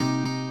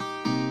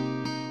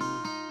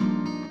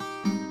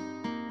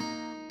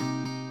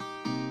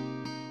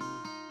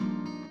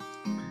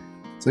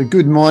So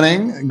good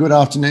morning, good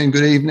afternoon,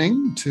 good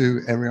evening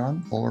to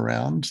everyone all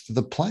around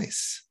the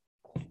place.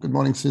 Good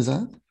morning,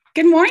 Suzanne.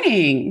 Good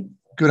morning.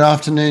 Good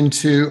afternoon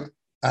to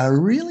a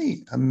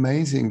really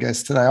amazing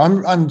guest today.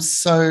 I'm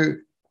so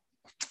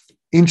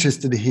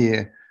interested to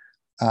hear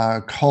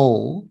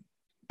Cole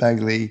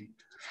Bagley.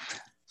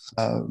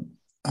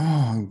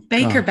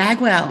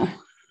 Baker-Bagwell.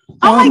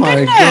 Oh my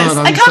goodness.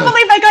 God, I can't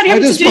believe I got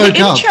him to do the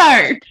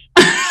intro.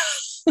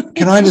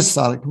 Can I just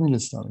start it? Can we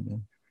just start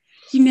again?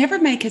 You never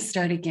make us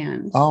start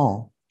again.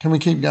 Oh, can we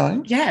keep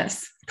going?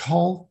 Yes.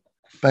 Cole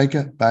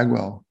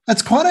Baker-Bagwell.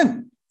 That's quite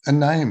a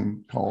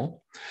name,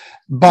 Cole.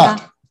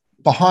 But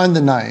behind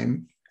the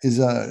name is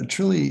a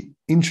truly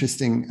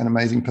interesting and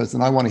amazing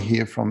person I want to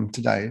hear from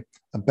today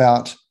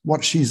about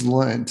what she's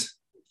learned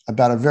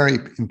about a very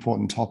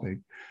important topic.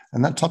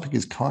 And that topic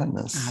is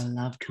kindness. I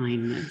love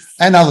kindness.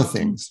 And other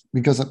things,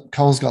 because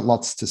Cole's got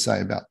lots to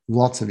say about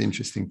lots of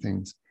interesting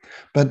things.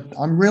 But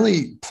I'm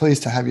really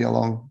pleased to have you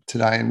along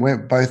today. And we're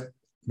both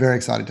very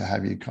excited to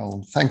have you,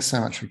 Cole. Thanks so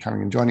much for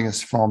coming and joining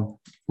us from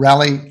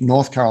Raleigh,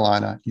 North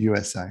Carolina,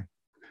 USA.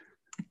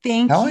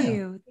 Thank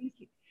you.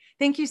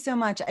 Thank you so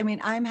much. I mean,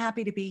 I'm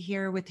happy to be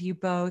here with you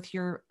both.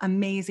 You're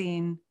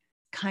amazing,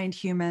 kind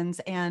humans.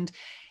 And,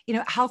 you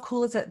know, how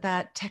cool is it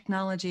that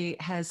technology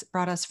has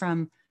brought us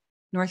from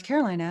North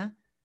Carolina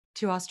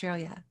to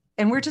Australia?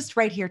 And we're just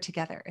right here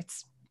together.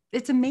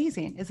 It's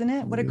amazing, isn't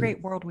it? What a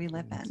great world we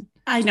live in.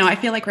 I know. I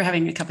feel like we're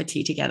having a cup of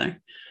tea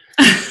together.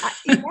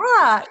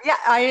 Yeah.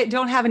 I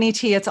don't have any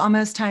tea. It's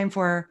almost time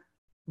for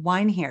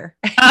wine here.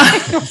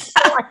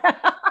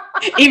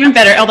 Even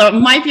better, although it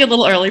might be a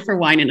little early for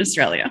wine in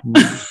Australia.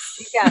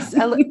 Yes.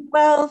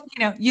 Well, you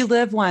know, you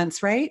live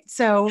once, right?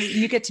 So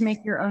you get to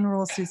make your own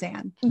rules,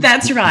 Suzanne.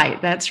 That's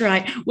right.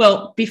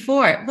 Well,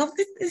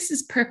 this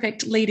is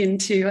perfect lead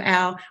into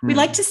we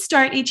like to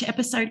start each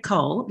episode,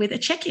 Cole, with a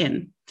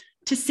check-in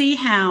to see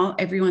how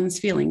everyone's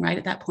feeling right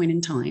at that point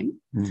in time.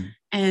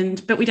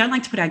 But we don't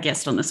like to put our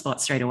guest on the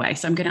spot straight away.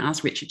 So I'm going to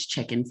ask Richard to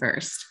check in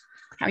first.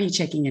 How are you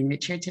checking in,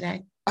 Richard,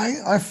 today?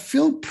 I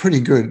feel pretty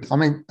good. I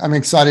mean, I'm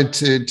excited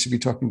to be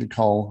talking to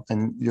Cole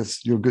and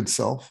your good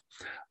self.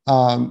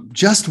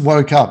 Just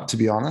woke up, to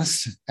be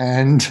honest,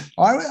 and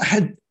I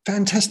had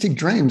fantastic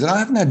dreams. And I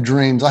haven't had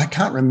dreams. I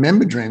can't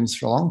remember dreams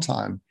for a long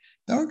time.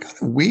 They were kind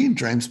of weird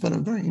dreams, but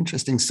very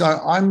interesting. So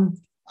I'm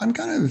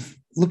kind of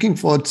looking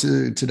forward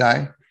to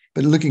today,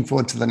 but looking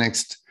forward to the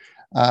next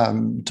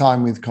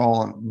time with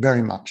Cole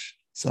very much.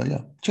 So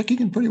yeah, checking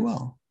in pretty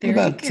well.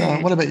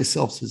 What about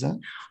yourself,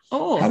 Suzanne?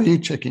 Oh, how are you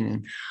checking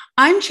in?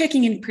 I'm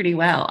checking in pretty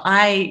well.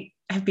 I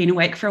have been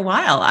awake for a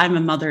while. I'm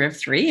a mother of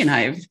 3 and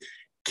I've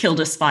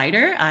killed a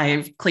spider.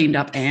 I've cleaned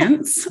up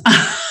ants.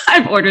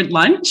 I've ordered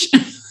lunch.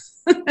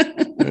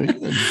 Very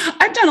good.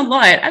 I've done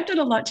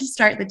a lot to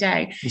start the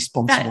day.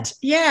 Responsible.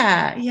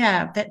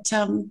 But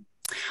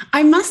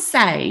I must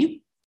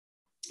say,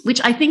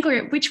 which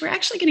we're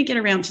actually going to get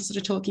around to sort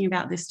of talking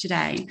about this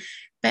today,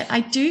 but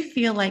I do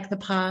feel like the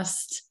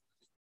past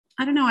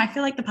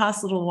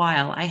little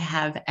while I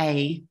have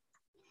a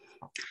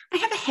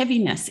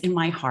heaviness in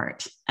my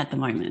heart at the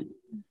moment.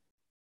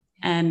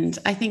 And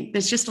I think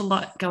there's just a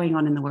lot going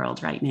on in the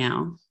world right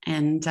now.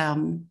 And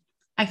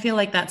I feel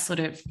like that's sort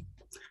of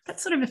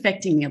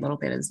affecting me a little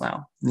bit as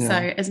well. Yeah. So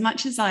as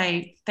much as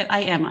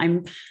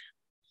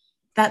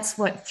that's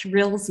what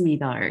thrills me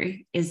though,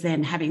 is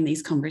then having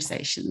these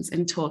conversations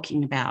and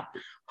talking about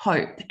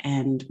hope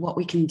and what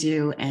we can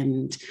do.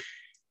 And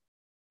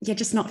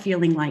just not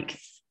feeling like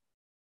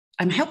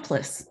I'm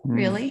helpless,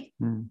 really.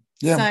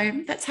 Yeah.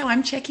 So that's how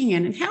I'm checking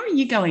in. And how are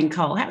you going,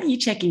 Cole? How are you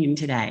checking in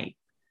today?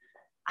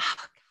 Oh,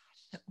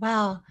 gosh.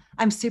 Well,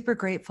 I'm super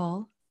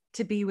grateful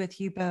to be with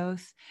you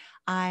both.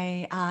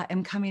 I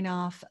am coming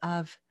off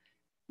of,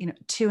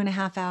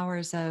 2.5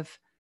 hours of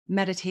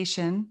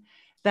meditation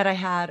that I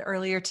had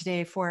earlier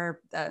today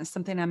for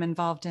something I'm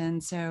involved in.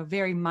 So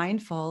very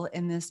mindful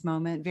in this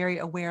moment, very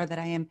aware that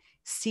I am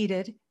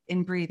seated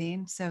in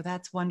breathing. So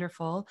that's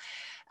wonderful.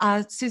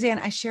 Suzanne,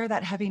 I share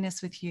that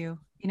heaviness with you.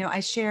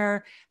 I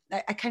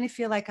kind of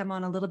feel like I'm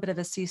on a little bit of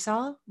a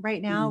seesaw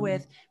right now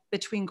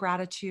between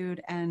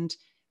gratitude and,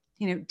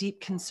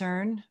 deep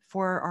concern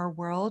for our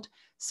world.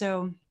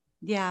 So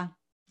yeah,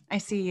 I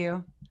see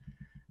you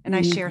and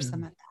I share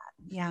some of that.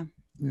 Yeah.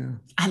 Yeah.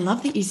 I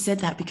love that you said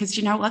that, because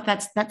you know what?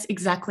 That's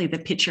exactly the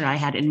picture I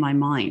had in my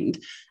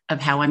mind of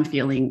how I'm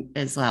feeling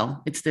as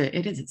well. It's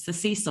the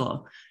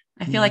seesaw.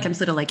 I feel like I'm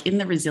sort of like in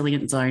the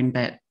resilient zone,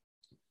 but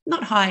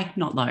not high,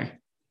 not low,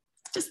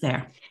 just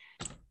there.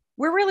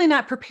 We're really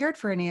not prepared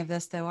for any of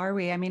this though, are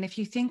we? I mean, if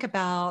you think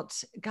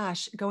about,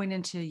 going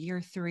into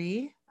year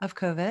 3 of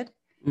COVID,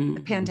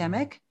 the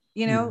pandemic,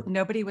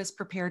 nobody was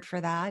prepared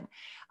for that.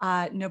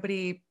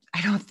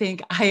 I don't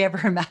think I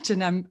ever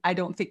imagined, I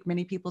don't think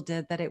many people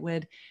did, that it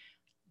would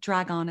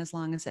drag on as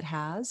long as it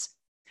has.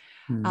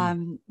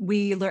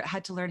 We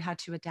had to learn how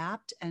to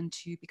adapt and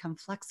to become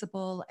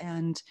flexible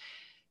and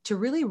to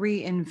really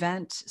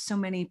reinvent so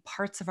many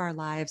parts of our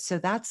lives. So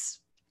that's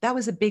that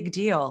was a big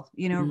deal,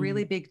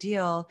 really big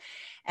deal.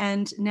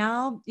 And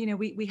now,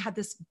 we had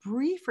this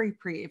brief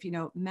reprieve,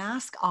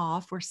 mask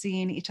off. We're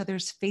seeing each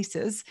other's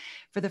faces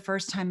for the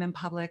first time in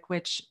public,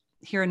 which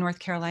here in North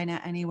Carolina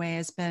anyway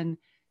has been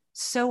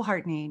so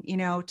heartening,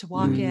 to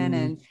walk in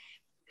and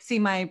see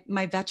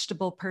my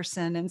vegetable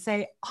person and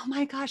say, oh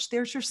my gosh,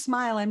 there's your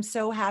smile. I'm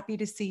so happy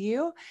to see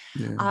you.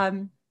 Yeah.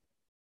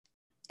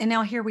 And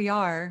now here we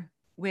are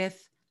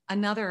with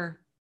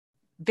another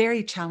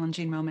very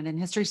challenging moment in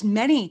history. There's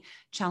many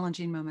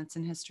challenging moments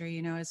in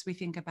history, as we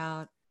think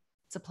about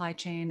supply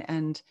chain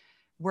and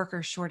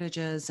worker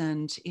shortages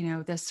and,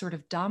 this sort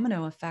of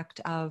domino effect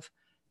of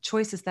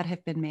choices that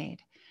have been made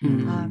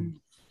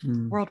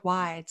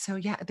worldwide. So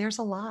yeah, there's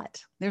a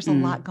lot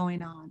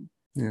going on.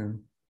 Yeah.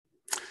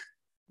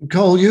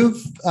 Cole,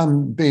 you've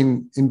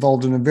been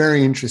involved in a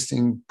very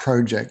interesting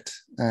project,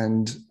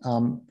 and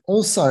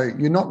also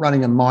you're not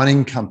running a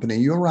mining company,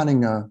 you're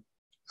running a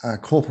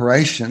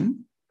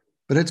corporation,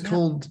 but it's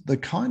called the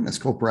Kindness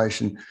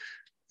Corporation.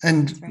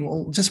 And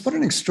well, just what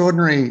an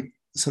extraordinary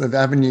sort of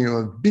avenue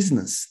of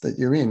business that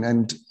you're in,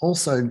 and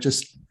also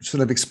just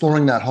sort of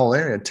exploring that whole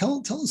area.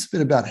 Tell us a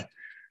bit about,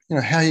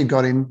 how you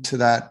got into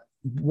that,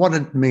 what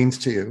it means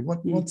to you.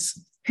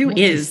 Who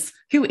is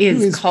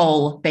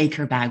Cole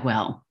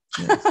Baker-Bagwell?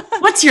 Yes.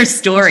 What's your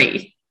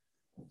story?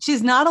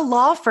 She's not a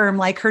law firm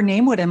like her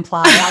name would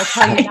imply. I'll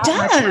tell you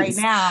that much right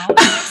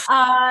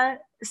now.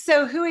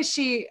 So who is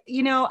she?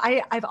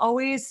 I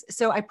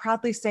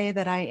proudly say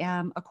that I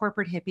am a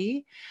corporate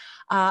hippie.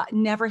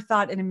 Never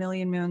thought in a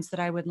million moons that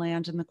I would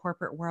land in the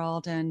corporate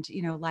world, and,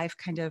 life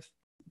kind of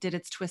did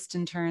its twists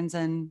and turns,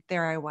 and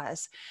there I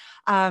was.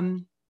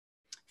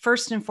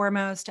 First and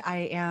foremost,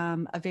 I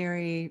am a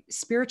very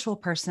spiritual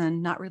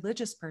person, not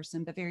religious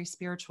person, but very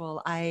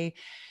spiritual. I,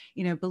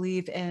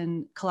 believe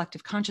in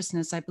collective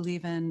consciousness. I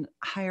believe in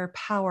higher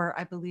power.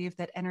 I believe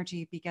that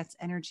energy begets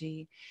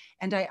energy.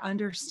 And I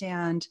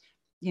understand,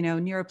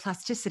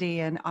 neuroplasticity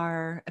and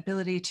our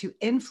ability to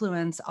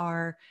influence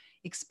our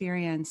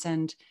experience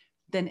and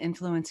then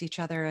influence each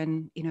other.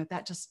 And,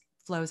 that just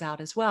flows out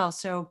as well.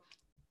 So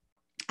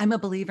I'm a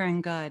believer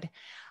in good.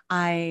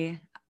 I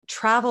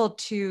traveled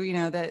to,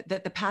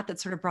 the path that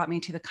sort of brought me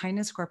to the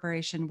Kindness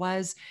Corporation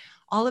was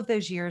all of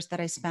those years that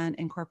I spent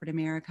in corporate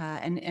America.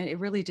 And it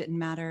really didn't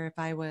matter if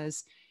I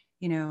was,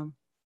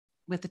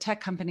 with the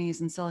tech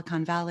companies in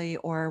Silicon Valley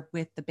or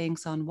with the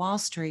banks on Wall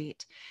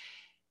Street.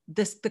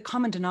 The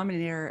common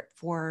denominator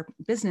for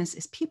business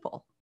is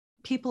people.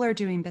 People are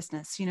doing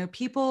business.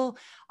 People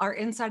are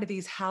inside of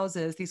these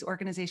houses, these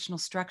organizational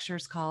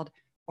structures called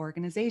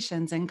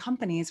organizations and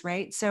companies,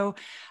 right? So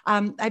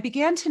I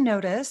began to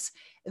notice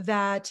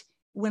that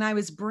when I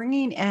was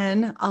bringing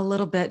in a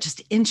little bit,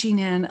 just inching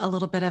in a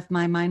little bit of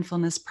my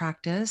mindfulness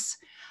practice,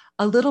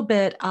 a little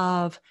bit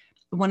of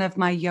one of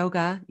my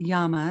yoga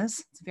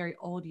yamas, it's a very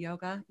old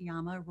yoga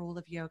yama, rule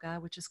of yoga,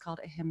 which is called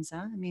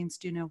ahimsa. It means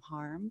do no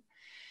harm.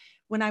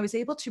 When I was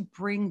able to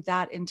bring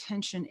that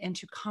intention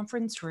into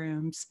conference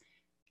rooms,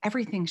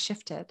 everything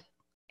shifted,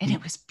 and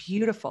it was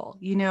beautiful.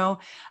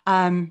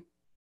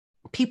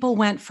 People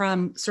went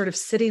from sort of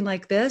sitting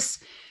like this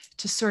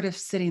to sort of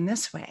sitting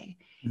this way.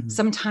 Mm-hmm.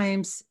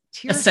 Sometimes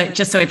tears.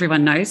 Just so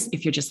everyone knows,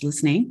 if you're just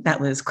listening, that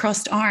was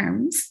crossed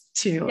arms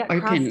to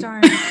open. Crossed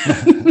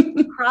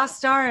arms.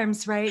 Crossed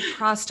arms, right?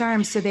 Crossed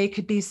arms, so they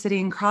could be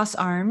sitting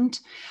cross-armed.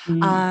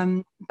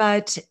 Mm.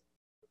 But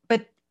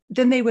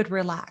then they would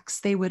relax.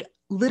 They would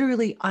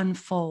literally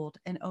unfold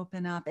and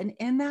open up. And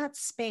in that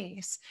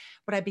space,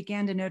 what I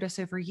began to notice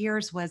over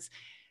years was,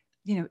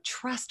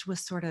 trust was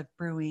sort of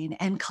brewing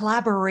and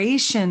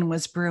collaboration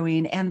was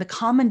brewing. And the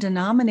common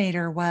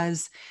denominator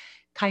was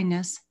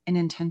kindness and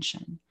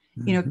intention.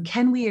 Mm-hmm.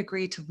 Can we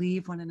agree to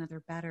leave one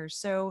another better?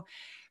 So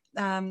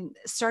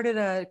started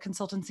a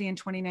consultancy in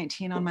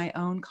 2019 on my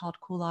own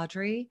called Cool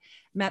Audrey.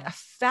 Met a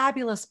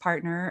fabulous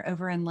partner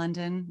over in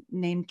London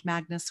named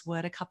Magnus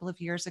Wood a couple of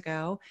years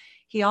ago.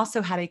 He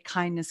also had a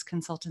kindness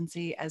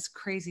consultancy, as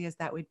crazy as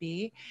that would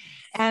be.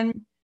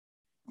 And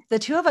the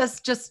two of us,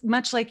 just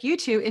much like you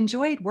two,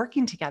 enjoyed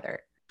working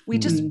together. We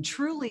just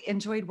truly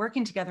enjoyed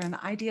working together. And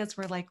the ideas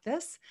were like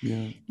this.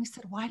 Yeah. We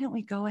said, why don't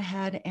we go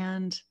ahead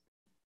and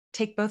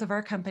take both of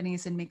our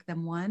companies and make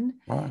them one?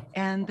 Wow.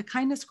 And the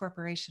Kindness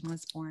Corporation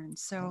was born.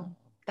 So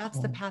that's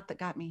the path that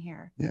got me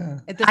here. Yeah.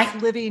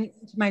 Living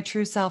my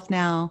true self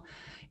now,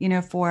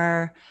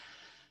 for,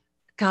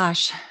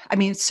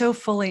 so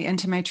fully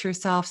into my true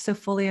self, so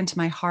fully into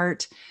my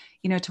heart,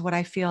 to what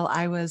I feel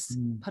I was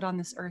put on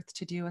this earth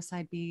to do,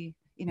 aside be,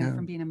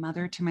 from being a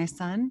mother to my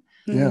son.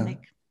 Yeah.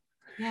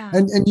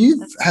 And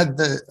you've had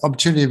the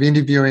opportunity of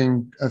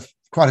interviewing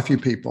quite a few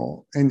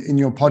people in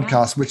your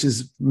podcast, which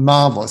is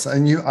marvelous.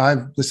 And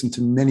I've listened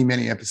to many,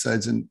 many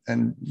episodes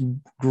and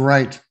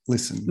great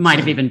listen. Might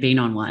have even been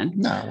on one.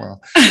 No,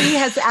 well. He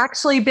has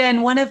actually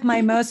been one of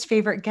my most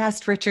favorite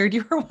guests, Richard.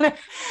 You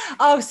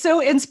were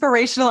so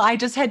inspirational. I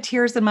just had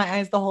tears in my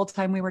eyes the whole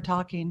time we were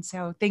talking.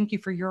 So thank you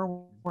for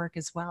your work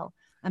as well.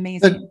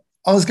 Amazing. But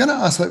I was going to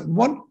ask,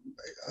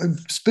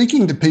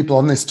 speaking to people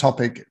on this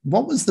topic,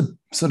 what was the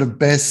sort of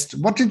best,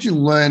 what did you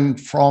learn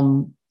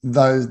from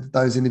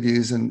those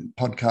interviews and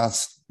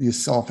podcasts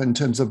yourself in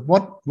terms of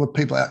what were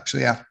people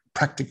actually out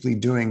practically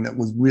doing that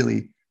was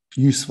really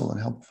useful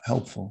and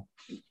helpful?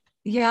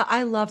 Yeah,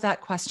 I love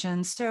that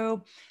question.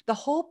 So the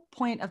whole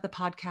point of the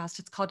podcast,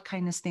 it's called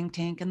Kindness Think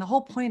Tank. And the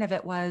whole point of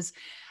it was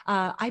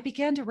I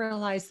began to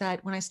realize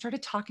that when I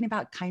started talking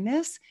about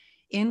kindness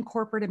in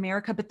corporate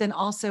America, but then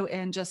also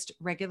in just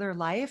regular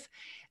life,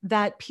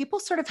 that people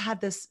sort of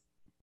had this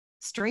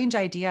strange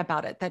idea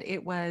about it, that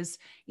it was,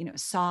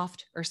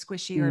 soft or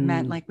squishy, or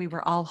meant like we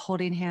were all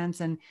holding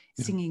hands and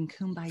singing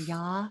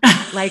Kumbaya,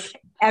 like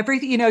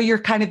everything, you're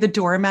kind of the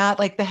doormat,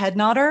 like the head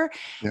nodder.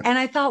 Yeah. And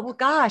I thought, well,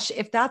 gosh,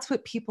 if that's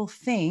what people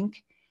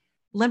think,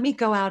 let me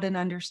go out and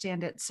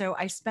understand it. So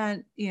I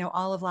spent,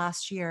 all of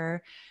last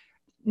year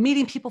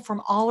meeting people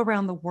from all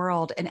around the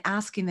world and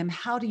asking them,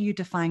 how do you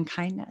define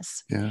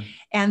kindness? Yeah.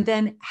 And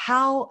then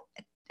help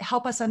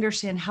us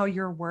understand how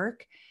your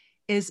work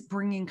is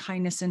bringing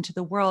kindness into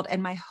the world.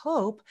 And my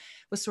hope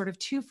was sort of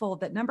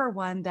twofold, that number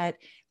one, that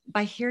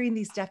by hearing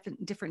these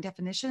different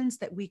definitions,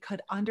 that we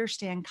could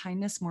understand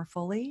kindness more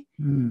fully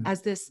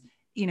as this,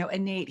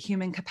 innate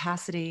human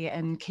capacity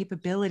and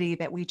capability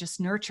that we just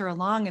nurture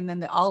along. And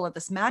then all of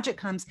this magic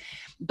comes.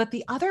 But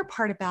the other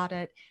part about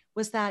it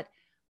was that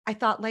I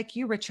thought, like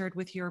you, Richard,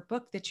 with your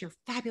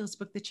fabulous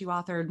book that you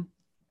authored,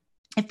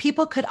 if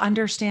people could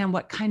understand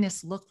what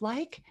kindness looked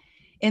like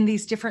in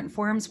these different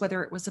forms,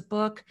 whether it was a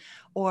book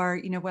or,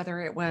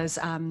 whether it was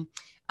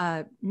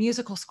a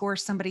musical score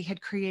somebody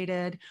had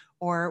created,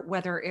 or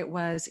whether it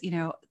was,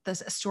 the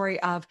story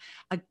of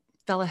a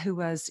fella who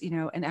was,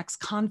 an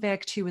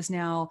ex-convict who is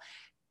now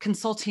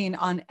consulting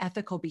on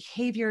ethical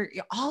behavior.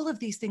 All of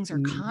these things are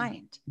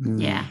kind.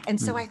 Yeah.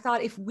 And so I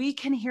thought, if we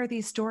can hear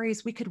these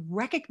stories, we could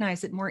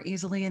recognize it more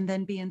easily and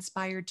then be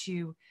inspired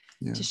to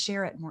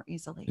share it more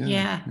easily.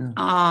 Yeah. Oh,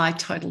 I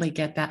totally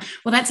get that.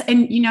 Well,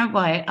 and you know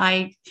what,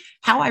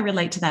 how I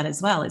relate to that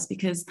as well is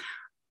because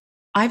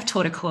I've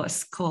taught a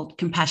course called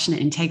Compassionate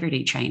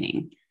Integrity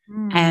Training.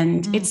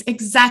 And it's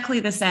exactly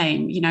the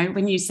same.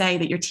 When you say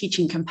that you're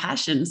teaching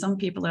compassion, some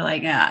people are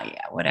like, yeah,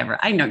 whatever.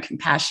 I know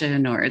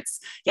compassion, or it's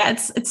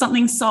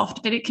something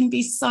soft, but it can be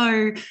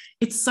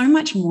it's so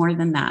much more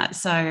than that.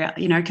 So,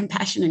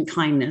 compassion and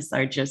kindness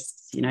are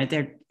just,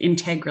 they're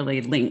integrally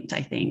linked,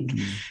 I think.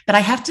 But I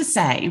have to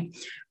say,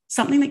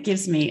 something that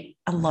gives me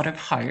a lot of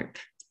hope,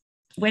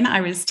 when I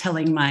was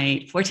telling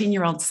my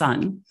 14-year-old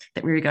son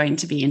that we were going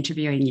to be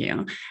interviewing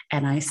you,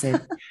 and I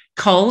said,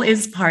 Cole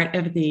is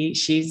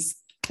she's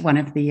one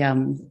of the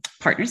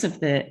partners of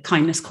the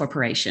Kindness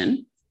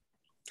Corporation.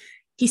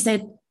 He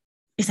said,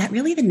 is that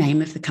really the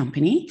name of the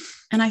company?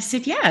 And I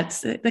said, yeah,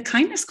 it's the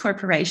Kindness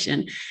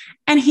Corporation.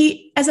 And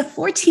he, as a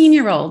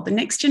 14-year-old, the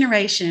next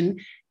generation,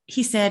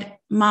 he said,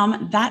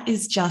 Mom, that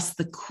is just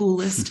the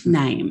coolest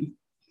name.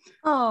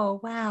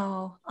 Oh,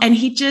 wow. And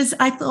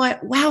I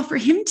thought, wow, for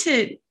him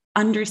to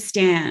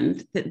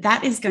understand that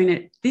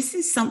this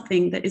is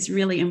something that is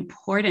really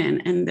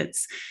important, and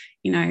that's,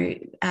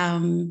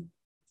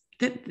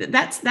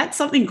 that's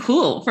something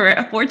cool for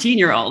a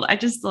 14-year-old. I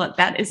just thought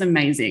that is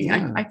amazing.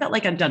 Yeah. I felt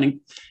like I've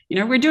done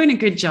we're doing a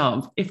good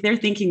job if they're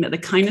thinking that the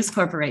Kindness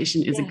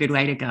Corporation is a good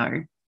way to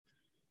go.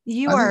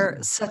 You are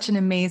such an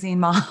amazing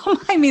mom.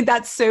 I mean,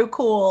 that's so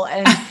cool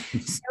and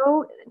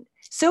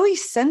so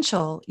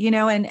essential,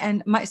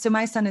 and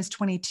my son is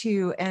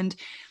 22. And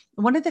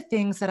one of the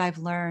things that I've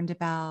learned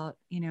about,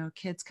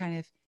 kids, kind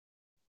of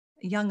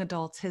young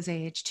adults his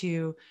age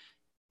to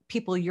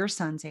people your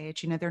son's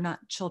age, they're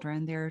not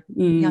children, they're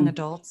young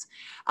adults.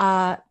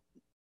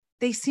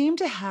 They seem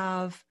to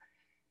have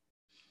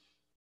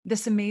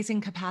this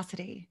amazing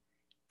capacity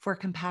for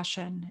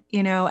compassion,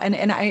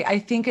 and I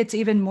think it's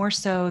even more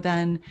so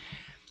than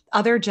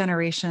other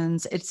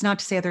generations. It's not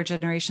to say other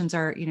generations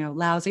are,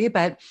 lousy,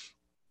 but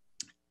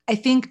I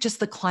think just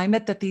the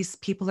climate that these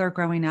people are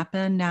growing up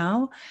in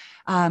now,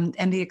 and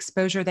the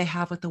exposure they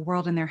have with the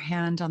world in their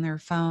hand, on their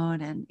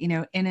phone, and,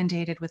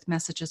 inundated with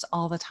messages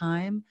all the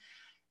time,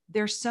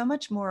 they're so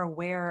much more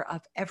aware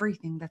of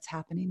everything that's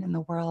happening in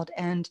the world,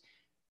 and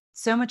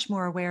so much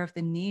more aware of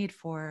the need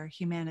for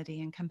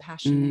humanity and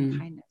compassion and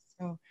kindness.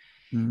 So,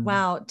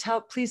 wow.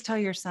 Please tell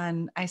your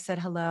son I said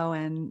hello,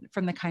 and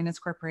from the Kindness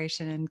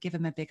Corporation, and give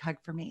him a big hug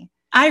for me.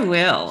 I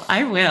will.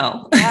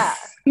 Yeah.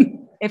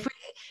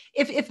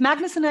 If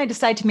Magnus and I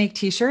decide to make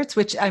t-shirts,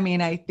 which I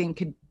think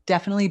could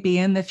definitely be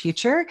in the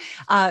future,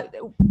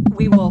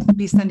 we will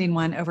be sending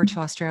one over to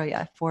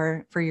Australia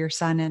for your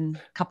son, and a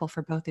couple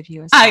for both of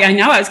you as well. I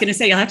know. I was going to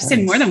say you'll have to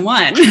send more than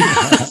one.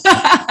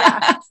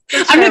 Yeah,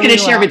 I'm not going to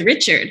share with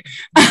Richard.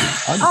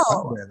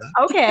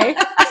 Okay.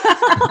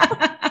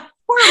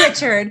 Poor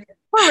Richard.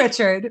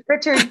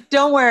 Richard,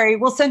 don't worry.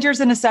 We'll send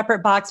yours in a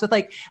separate box with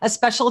like a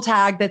special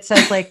tag that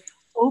says like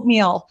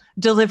oatmeal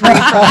delivery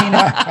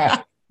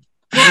from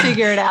We'll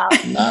figure it out.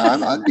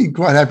 No, I'd be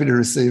quite happy to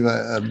receive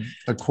a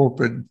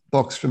corporate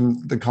box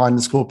from the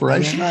Kindness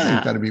Corporation. Yeah. I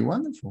think that'd be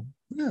wonderful.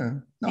 Yeah.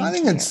 No, I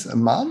think it's a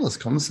marvelous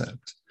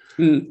concept.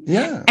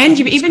 Yeah. And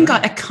you've even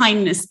got a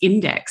kindness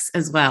index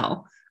as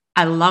well.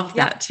 I love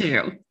that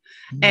too.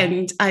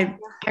 And I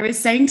was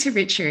saying to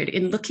Richard,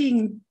 in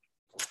looking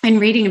and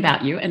reading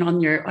about you and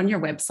on your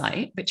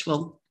website, which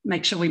we'll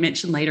make sure we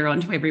mention later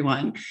on to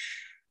everyone,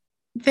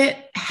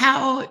 that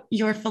how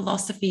your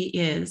philosophy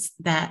is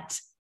that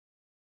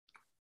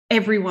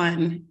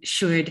everyone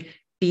should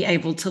be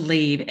able to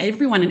leave,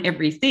 everyone and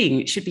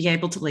everything should be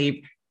able to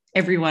leave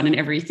everyone and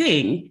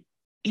everything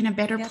in a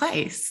better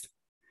place.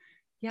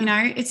 You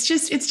know, it's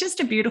just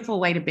a beautiful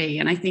way to be.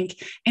 And I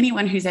think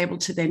anyone who's able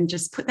to then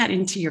just put that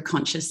into your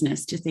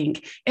consciousness, to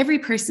think every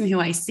person who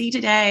I see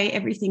today,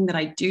 everything that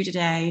I do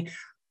today,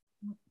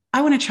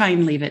 I want to try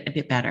and leave it a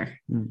bit better.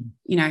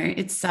 You know,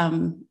 it's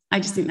I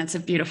just think that's a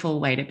beautiful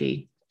way to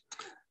be.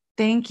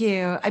 Thank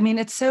you. I mean,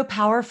 it's so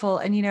powerful.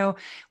 And, you know,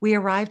 we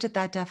arrived at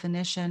that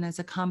definition as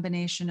a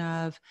combination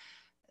of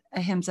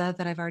ahimsa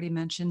that I've already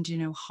mentioned, you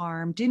know,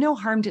 harm. Do you know,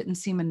 harm didn't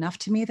seem enough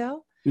to me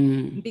though,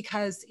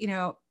 because, you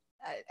know,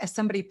 as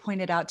somebody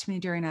pointed out to me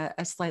during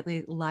a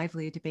slightly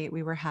lively debate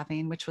we were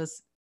having, which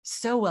was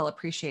so well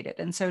appreciated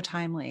and so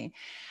timely,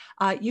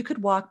 you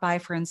could walk by,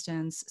 for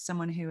instance,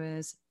 someone who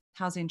is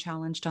housing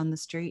challenged on the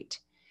street.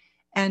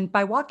 And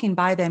by walking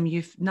by them,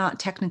 you've not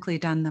technically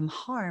done them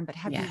harm, but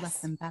have you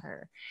left them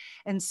better?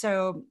 And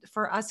so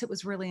for us, it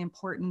was really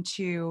important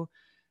to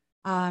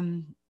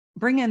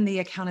bring in the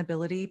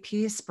accountability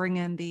piece, bring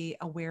in the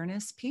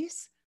awareness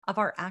piece of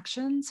our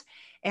actions.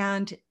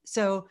 And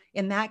so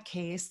in that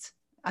case,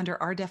 under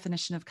our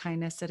definition of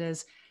kindness, it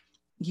is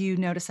you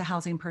notice a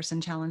housing person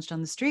challenged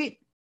on the street.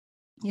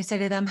 You say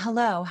to them,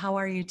 hello, how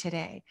are you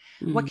today?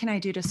 What can I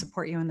do to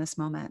support you in this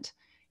moment?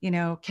 You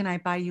know, can I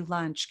buy you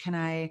lunch? Can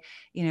I,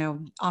 you know,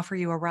 offer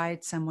you a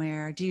ride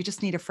somewhere? Do you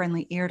just need a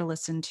friendly ear to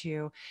listen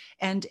to?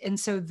 And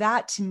so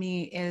that to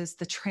me is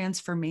the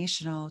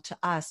transformational, to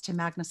us, to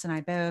Magnus and I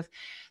both,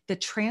 the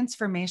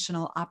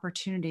transformational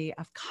opportunity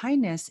of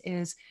kindness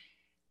is,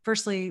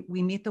 firstly,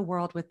 we meet the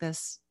world with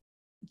this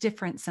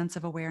different sense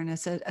of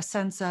awareness, a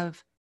sense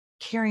of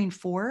caring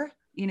for,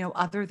 you know,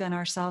 other than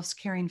ourselves,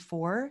 caring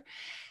for,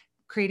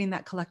 creating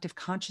that collective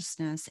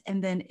consciousness.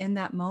 And then in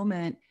that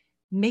moment,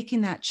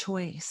 making that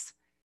choice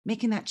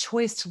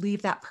to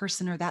leave that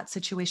person or that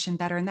situation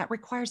better. And that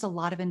requires a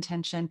lot of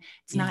intention.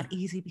 It's not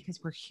easy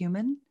because we're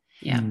human.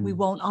 We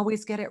won't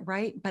always get it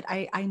right. But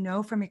I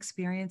know from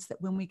experience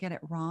that when we get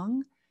it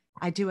wrong,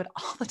 I do it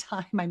all the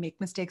time. I make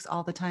mistakes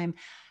all the time.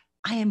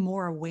 I am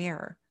more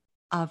aware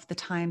of the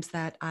times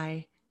that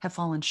I have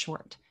fallen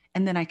short,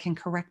 and then I can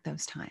correct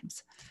those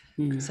times.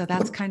 So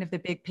that's kind of the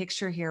big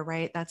picture here,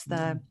 right? That's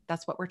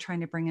what we're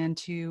trying to bring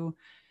into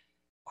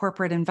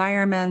corporate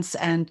environments,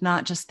 and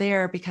not just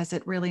there, because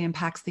it really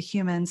impacts the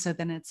human. So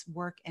then it's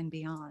work and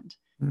beyond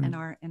in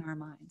our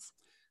minds.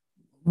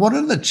 What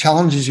are the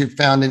challenges you've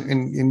found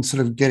in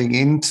sort of getting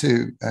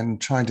into and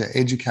trying to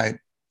educate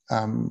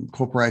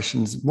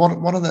corporations? What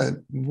are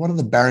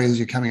the barriers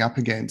you're coming up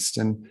against,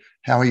 and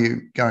how are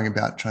you going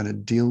about trying to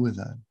deal with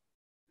that?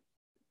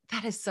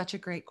 That is such a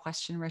great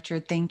question,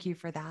 Richard. Thank you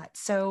for that.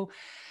 So,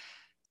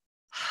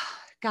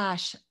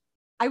 gosh,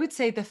 I would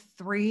say the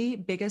three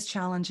biggest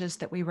challenges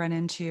that we run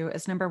into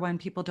is, number one,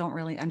 people don't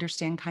really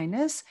understand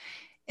kindness,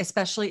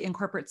 especially in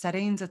corporate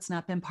settings. It's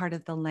not been part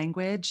of the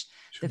language,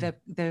 the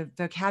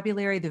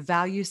vocabulary, the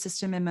value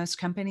system in most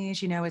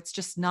companies. You know, it's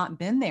just not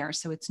been there.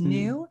 So it's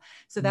new.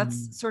 So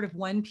that's sort of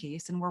one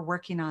piece, and we're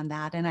working on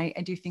that. And I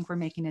do think we're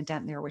making a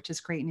dent there, which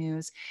is great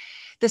news.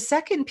 The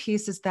second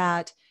piece is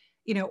that,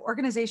 you know,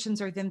 organizations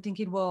are then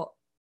thinking, well,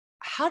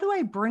 how do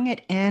I bring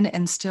it in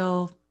and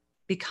still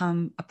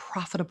become a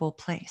profitable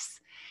place?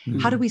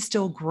 How do we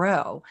still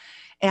grow?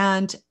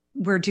 And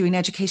we're doing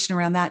education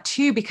around that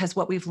too, because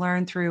what we've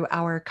learned through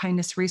our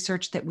kindness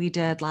research that we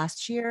did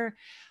last year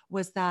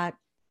was that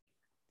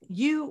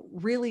you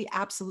really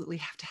absolutely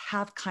have to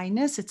have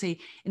kindness. It's an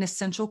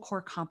essential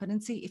core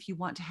competency if you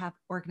want to have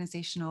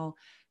organizational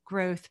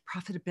growth,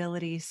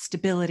 profitability,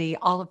 stability,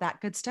 all of that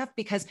good stuff,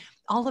 because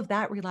all of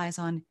that relies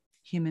on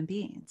human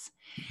beings.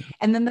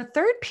 And then the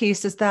third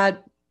piece is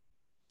that,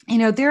 you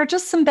know, there are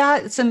just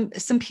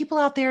some people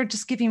out there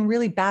just giving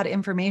really bad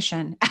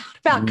information out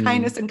about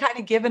kindness and kind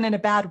of giving it a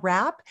bad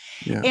rap.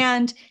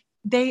 And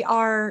they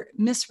are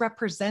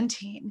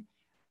misrepresenting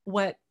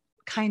what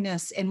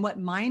kindness and what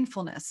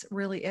mindfulness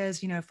really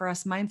is. You know, for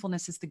us,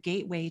 mindfulness is the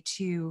gateway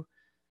to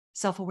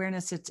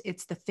self-awareness.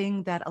 It's the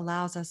thing that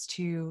allows us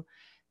to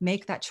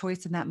make that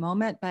choice in that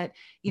moment. But,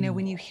 you know,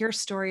 when you hear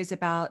stories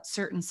about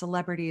certain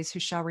celebrities who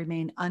shall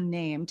remain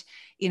unnamed,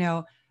 you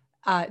know,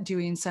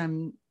 doing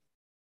some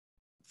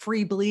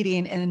free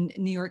bleeding in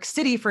New York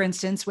City, for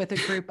instance, with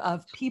a group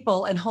of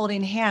people and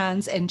holding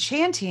hands and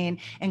chanting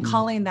and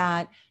calling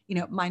that, you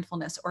know,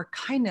 mindfulness or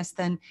kindness,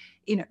 then,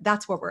 you know,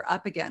 that's what we're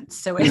up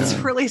against. So it's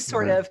really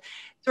sort of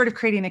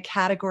creating a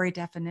category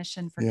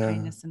definition for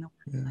kindness in the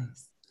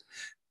workplace.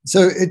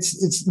 So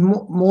it's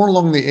more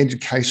along the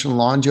educational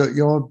lines.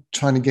 You're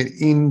trying to get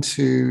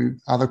into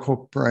other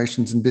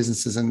corporations and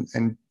businesses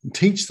and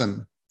teach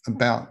them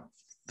about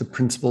the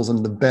principles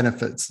and the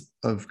benefits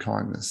of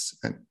kindness.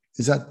 And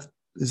is that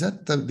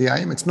the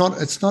aim? It's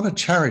not a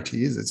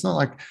charity, is it? It's not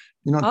like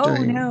you're not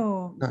doing.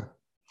 No.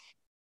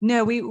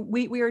 No,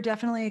 we are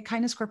definitely,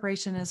 Kindness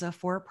Corporation is a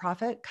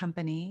for-profit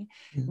company.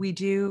 We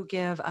do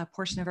give a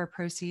portion of our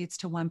proceeds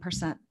to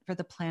 1% for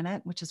the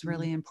planet, which is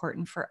really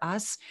important for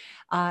us.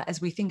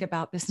 As we think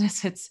about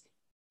business, it's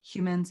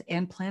humans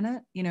and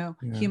planet.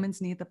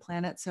 Humans need the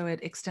planet, so it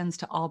extends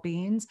to all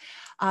beings.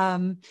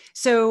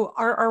 So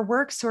our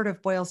work sort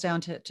of boils down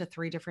to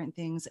three different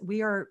things.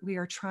 We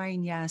are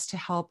trying, yes, to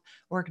help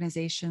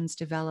organizations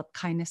develop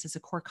kindness as a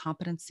core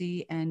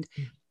competency and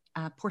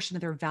portion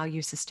of their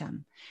value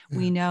system.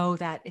 We know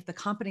that if the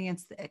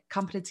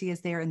competency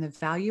is there and the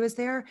value is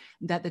there,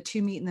 that the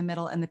two meet in the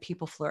middle and the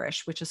people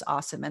flourish, which is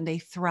awesome. And they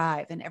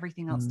thrive and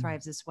everything else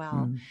thrives as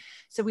well.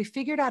 So we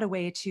figured out a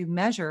way to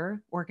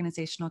measure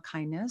organizational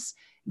kindness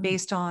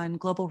based on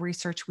global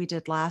research we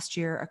did last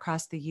year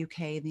across the UK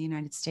and the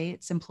United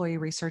States, employee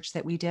research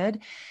that we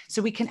did.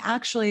 So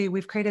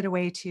we've created a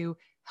way to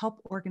help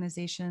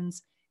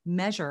organizations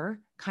measure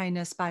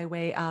kindness by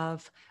way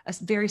of a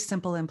very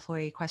simple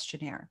employee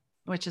questionnaire,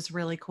 which is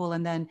really cool.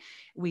 And then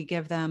we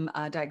give them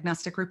a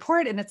diagnostic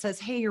report and it says,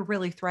 hey, you're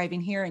really thriving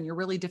here and you're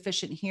really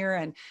deficient here.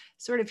 And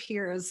sort of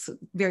here is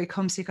very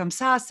comme ci, comme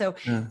ça. So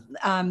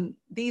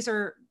these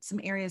are some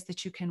areas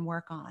that you can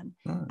work on.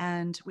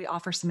 And we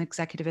offer some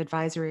executive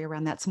advisory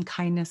around that, some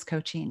kindness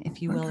coaching,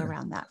 if you will,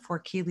 around that for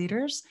key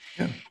leaders.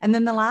 And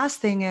then the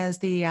last thing is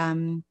the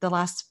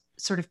last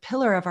sort of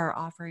pillar of our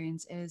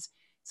offerings is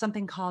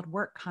something called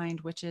Work Kind,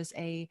 which is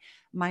a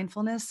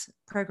mindfulness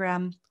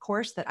program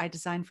course that I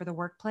designed for the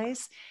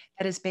workplace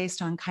that is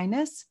based on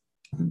kindness,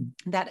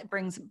 that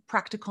brings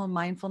practical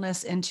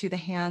mindfulness into the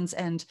hands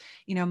and,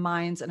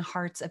 minds and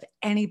hearts of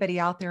anybody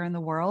out there in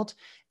the world.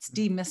 It's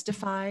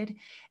demystified.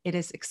 It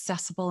is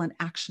accessible and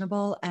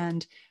actionable.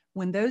 And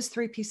when those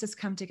three pieces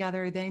come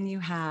together, then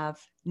you've got,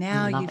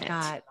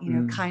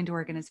 kind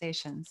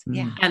organizations.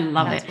 Yeah. I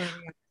love it.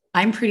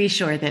 I'm pretty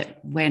sure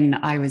that when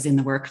I was in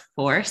the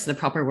workforce, the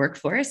proper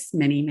workforce,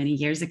 many, many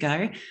years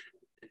ago,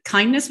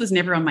 kindness was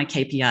never on my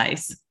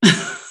KPIs.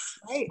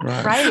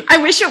 Right. I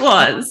wish it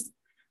was.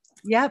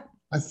 Yep.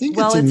 I think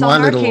it's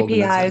on our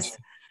KPIs.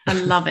 I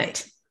love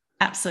it.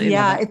 Absolutely.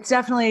 Yeah, it's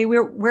definitely,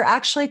 we're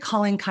actually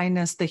calling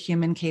kindness the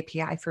human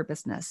KPI for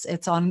business.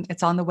 It's on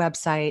the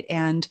website.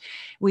 And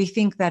we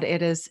think that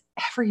it is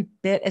every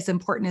bit as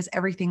important as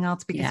everything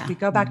else, because if we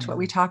go back to what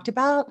we talked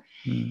about,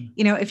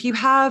 if you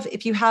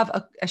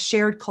have a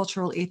shared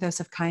cultural ethos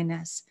of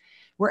kindness,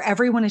 where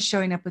everyone is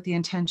showing up with the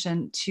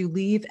intention to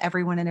leave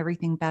everyone and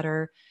everything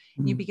better,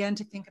 you begin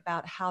to think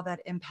about how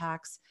that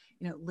impacts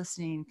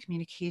listening,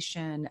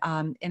 communication,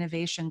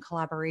 innovation,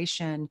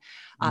 collaboration,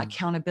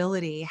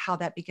 accountability, how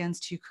that begins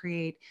to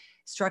create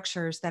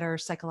structures that are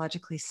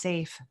psychologically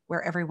safe,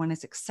 where everyone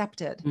is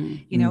accepted,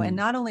 and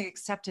not only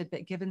accepted,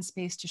 but given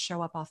space to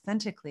show up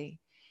authentically.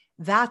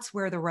 That's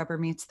where the rubber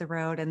meets the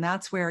road. And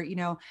that's where,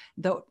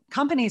 the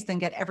companies then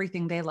get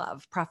everything they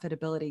love: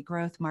 profitability,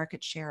 growth,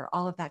 market share,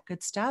 all of that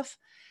good stuff.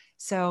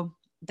 So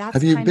that's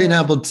Have you been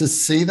able to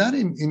see that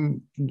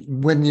in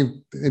when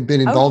you've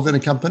been involved in a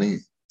company?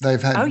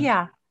 They've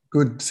had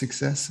good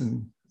success,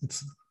 and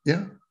it's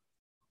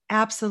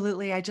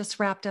absolutely. I just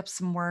wrapped up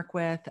some work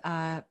with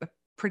a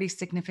pretty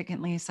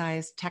significantly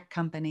sized tech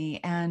company,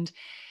 and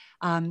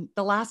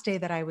the last day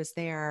that I was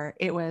there,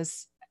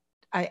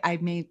 I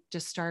may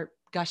just start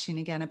gushing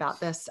again about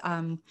this.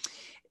 A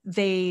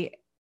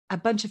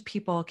bunch of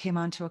people came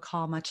onto a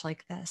call much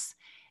like this,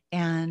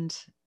 and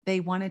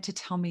they wanted to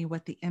tell me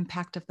what the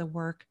impact of the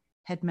work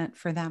had meant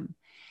for them.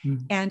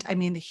 And I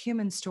mean, the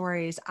human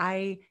stories,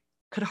 I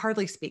could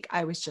hardly speak.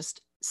 I was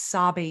just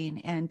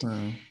sobbing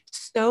and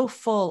so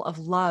full of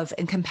love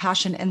and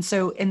compassion. And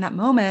so in that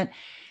moment,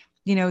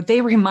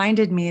 they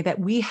reminded me that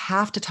we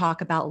have to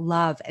talk about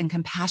love and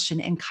compassion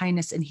and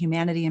kindness and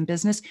humanity in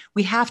business.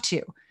 We have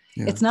to.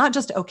 It's not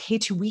just okay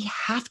to, we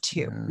have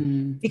to,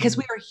 because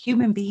we are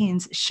human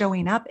beings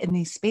showing up in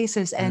these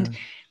spaces. And,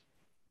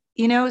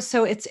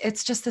 so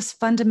it's just this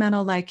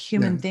fundamental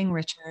human thing,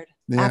 Richard.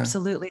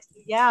 Absolutely.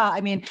 Yeah.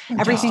 I mean,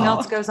 everything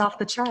else goes off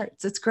the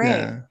charts. It's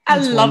great. I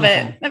love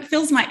it. It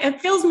fills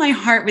my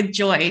heart with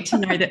joy to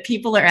know that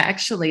people are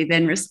actually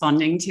then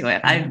responding to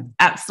it. I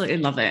absolutely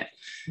love it.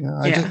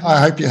 I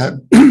hope you have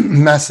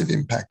massive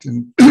impact,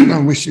 and I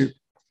wish you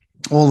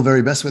all the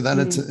very best with that.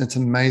 It's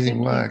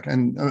amazing work,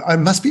 and it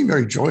must be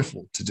very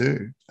joyful to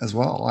do as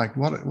well. Like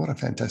what a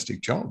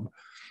fantastic job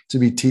to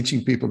be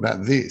teaching people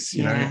about this,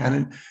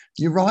 and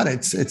you're right.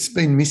 It's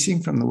been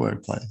missing from the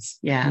workplace.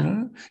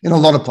 In a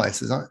lot of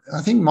places.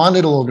 I think my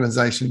little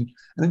organization,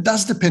 and it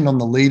does depend on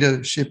the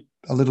leadership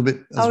a little bit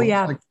as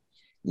well.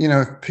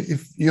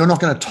 If you're not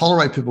going to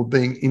tolerate people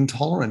being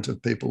intolerant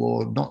of people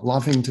or not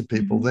loving to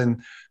people,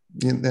 then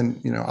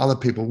other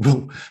people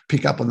will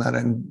pick up on that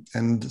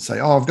and say,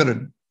 oh, I've got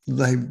to.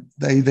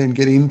 They then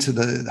get into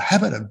the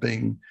habit of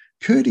being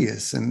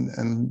courteous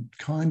and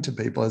kind to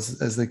people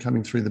as they're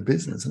coming through the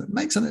business, and it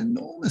makes an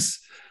enormous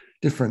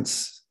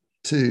difference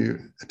to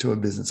a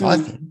business, I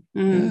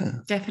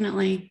think.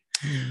 Definitely.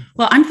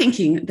 Well, I'm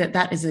thinking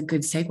that is a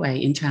good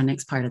segue into our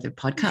next part of the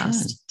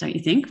podcast, don't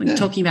you think? When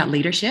talking about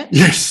leadership.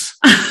 Yes.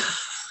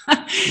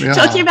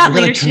 Talking about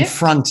leadership.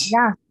 Confront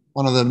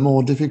one of the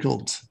more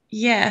difficult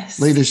Yes.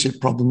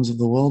 leadership problems of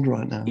the world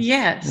right now.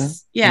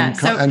 Yes. Yeah.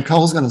 And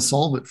Cole's going to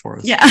solve it for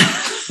us. Yeah.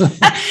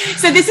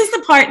 So this is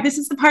the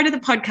part of the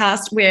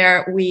podcast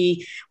where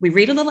we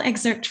read a little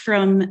excerpt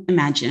from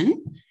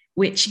Imagine,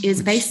 which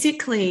is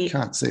basically, you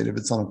can't see it if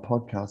it's on a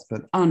podcast,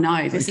 but oh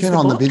no, this is the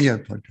on the video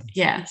podcast.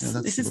 Yes,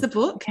 this is the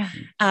book,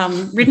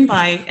 written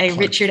by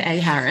Richard A.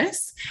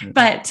 Harris.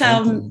 But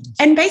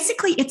and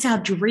basically, it's our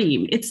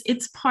dream.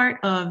 It's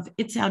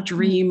our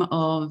dream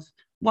of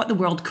what the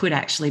world could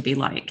actually be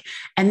like.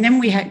 And then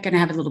we're going to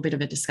have a little bit of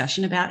a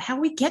discussion about how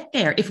we get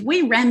there. If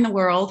we ran the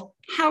world,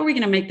 how are we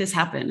going to make this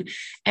happen?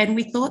 And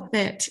we thought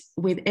that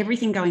with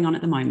everything going on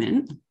at the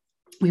moment,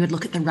 we would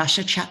look at the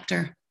Russia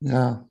chapter.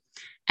 Yeah.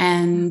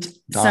 And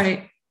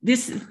so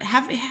this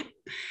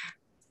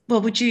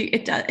would you,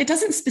 it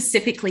doesn't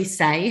specifically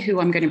say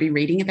who I'm going to be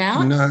reading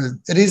about. No,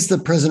 it is the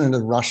president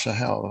of Russia,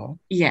 however.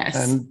 Yes.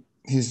 And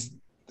his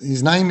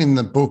name in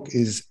the book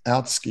is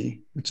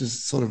Outsky, which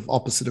is sort of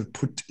opposite of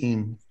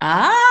Putin.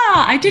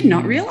 Ah, I did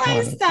not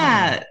realize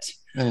that.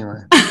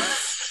 Anyway.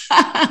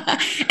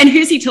 And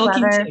who's he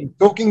talking to?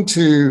 Talking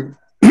to,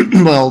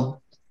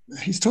 well,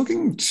 he's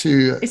talking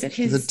to the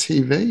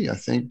TV, I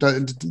think,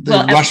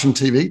 the Russian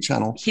TV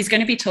channel. He's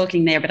going to be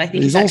talking there, but I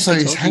think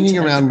he's hanging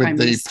around with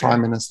the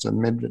Prime Minister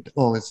Medvedev.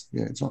 Well, it's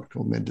not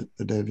called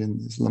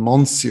Medvedev, it's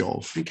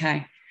Lemontiev.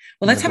 Okay.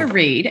 Well, let's have a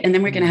read, and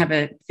then we're going to have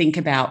a think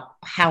about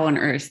how on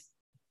earth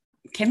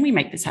can we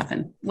make this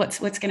happen? What's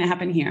going to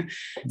happen here?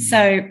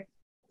 So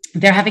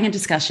they're having a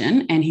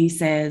discussion, and he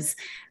says,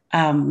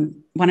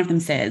 one of them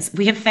says,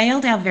 "We have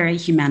failed our very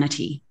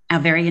humanity, our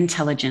very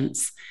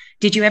intelligence.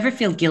 Did you ever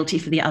feel guilty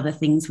for the other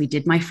things we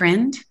did, my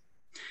friend?"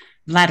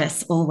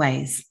 Vladis,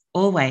 always,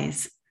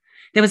 always.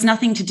 There was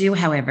nothing to do,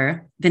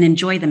 however, than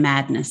enjoy the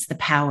madness, the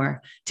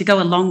power, to go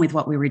along with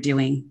what we were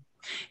doing.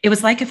 It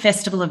was like a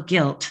festival of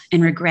guilt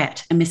and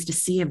regret amidst a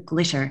sea of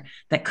glitter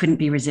that couldn't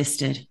be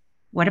resisted.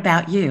 What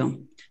about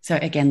you? So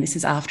again, this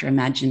is after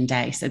Imagine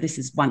Day. So this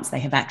is once they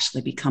have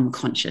actually become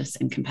conscious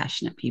and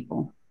compassionate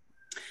people.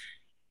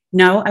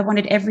 No, I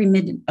wanted every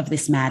minute of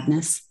this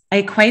madness. I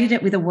equated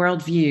it with a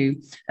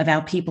worldview of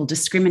our people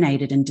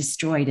discriminated and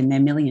destroyed in their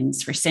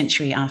millions for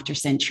century after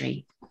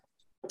century.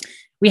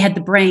 We had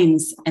the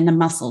brains and the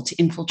muscle to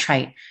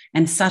infiltrate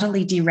and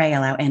subtly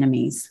derail our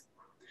enemies.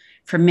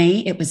 For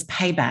me, it was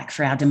payback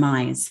for our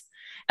demise,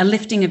 a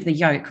lifting of the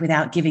yoke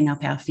without giving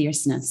up our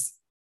fierceness.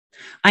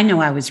 I know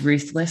I was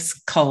ruthless,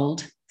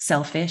 cold,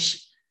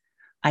 selfish.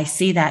 I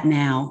see that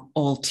now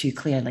all too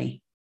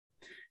clearly.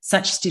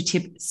 Such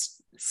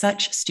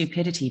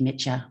stupidity,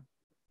 Mitya.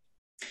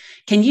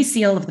 Can you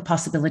see all of the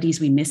possibilities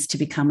we missed to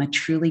become a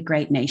truly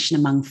great nation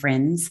among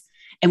friends,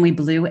 and we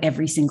blew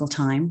every single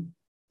time?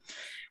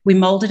 We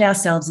molded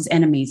ourselves as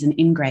enemies and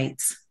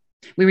ingrates.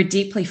 We were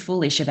deeply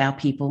foolish of our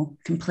people,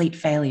 complete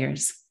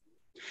failures.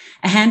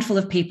 A handful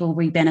of people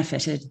we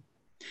benefited.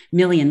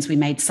 Millions we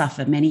made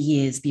suffer many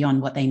years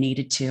beyond what they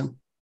needed to.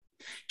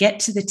 Get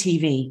the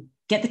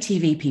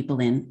TV people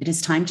in. It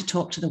is time to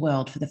talk to the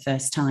world for the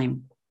first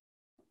time.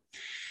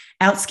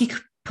 Outsky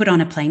put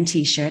on a plain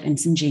t-shirt and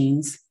some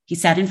jeans. He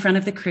sat in front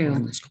of the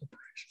crew,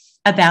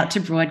 about to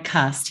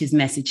broadcast his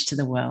message to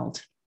the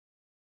world.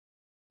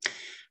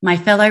 My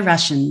fellow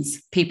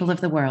Russians, people of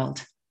the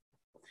world,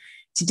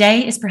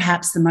 today is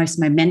perhaps the most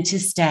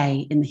momentous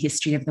day in the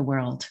history of the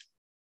world.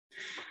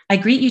 I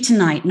greet you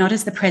tonight not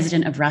as the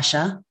president of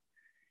Russia,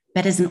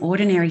 but as an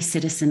ordinary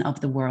citizen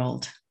of the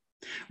world,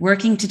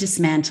 working to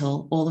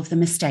dismantle all of the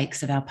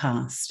mistakes of our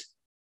past.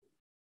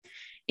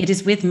 It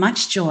is with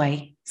much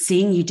joy,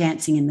 seeing you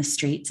dancing in the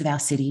streets of our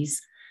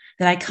cities,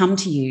 that I come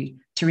to you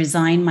to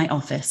resign my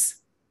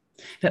office,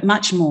 but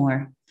much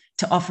more,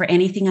 to offer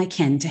anything I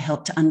can to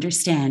help to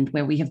understand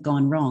where we have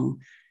gone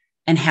wrong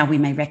and how we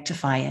may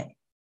rectify it.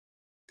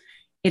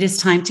 It is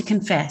time to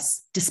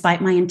confess, despite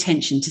my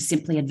intention to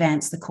simply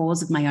advance the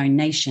cause of my own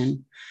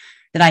nation,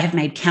 that I have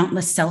made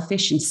countless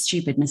selfish and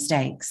stupid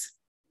mistakes.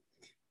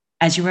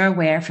 As you are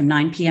aware, from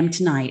 9 p.m.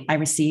 tonight, I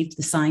received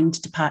the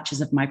signed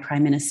departures of my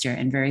Prime Minister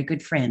and very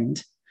good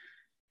friend.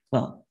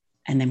 Well,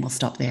 and then we'll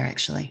stop there,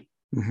 actually.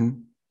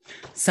 Mm-hmm.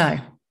 So,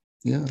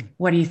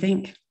 what do you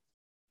think?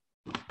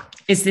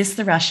 Is this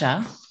the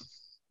Russia?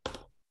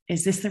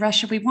 Is this the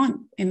Russia we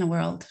want in the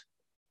world?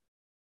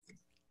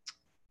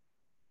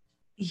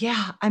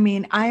 Yeah, I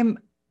mean, I'm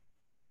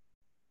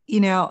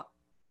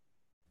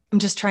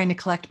just trying to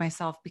collect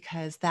myself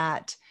because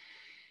that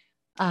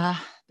the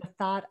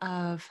thought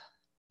of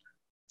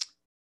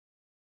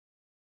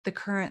the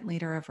current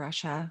leader of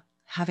Russia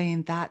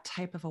having that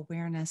type of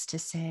awareness to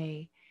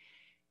say,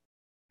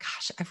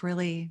 gosh, I've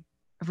really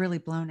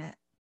blown it,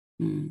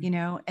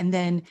 and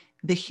then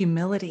the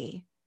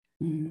humility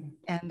and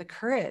the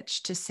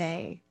courage to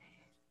say,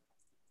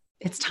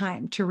 it's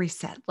time to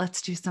reset.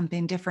 Let's do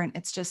something different.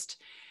 It's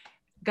just,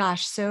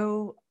 gosh,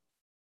 so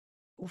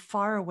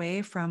far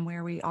away from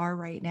where we are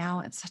right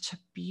now. It's such a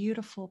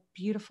beautiful,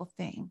 beautiful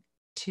thing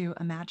to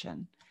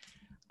imagine.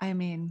 I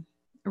mean,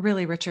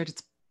 really, Richard,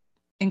 it's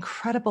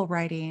incredible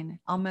writing,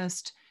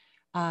 almost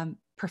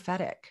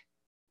prophetic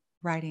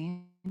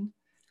writing.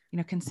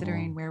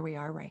 considering where we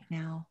are right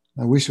now.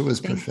 I wish it was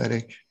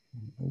prophetic. I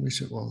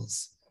wish it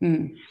was.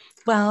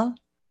 Well,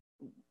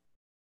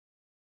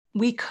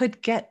 we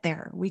could get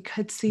there. We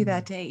could see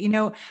that day.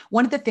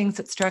 One of the things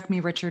that struck me,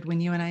 Richard, when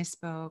you and I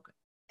spoke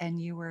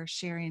and you were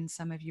sharing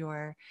some of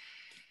your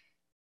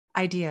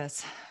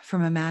ideas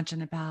from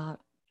Imagine about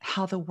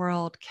how the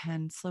world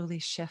can slowly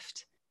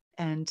shift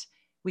and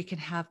we can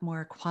have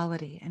more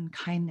equality and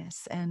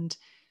kindness and,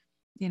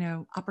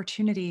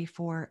 opportunity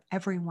for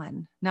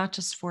everyone, not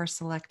just for a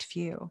select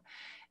few,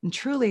 and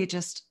truly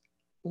just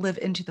live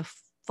into the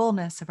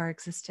fullness of our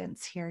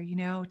existence here,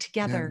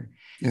 together.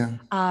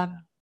 Yeah.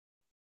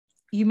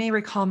 You may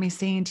recall me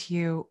saying to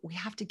you, we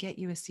have to get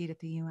you a seat at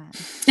the UN.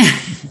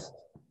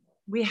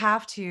 We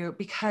have to,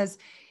 because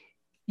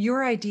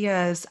your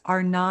ideas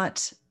are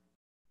not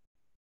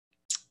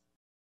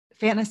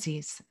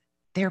fantasies.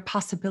 They're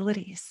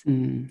possibilities.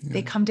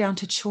 They come down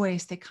to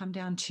choice. They come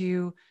down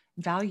to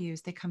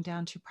values. They come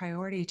down to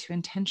priority, to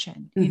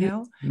intention,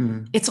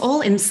 It's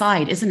all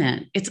inside, isn't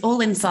it? It's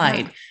all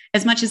inside,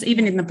 as much as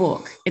even in the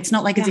book. It's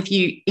not like as if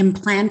you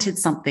implanted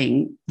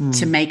something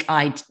to make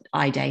I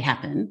Day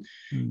happen.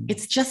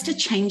 It's just a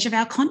change of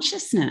our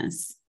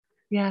consciousness.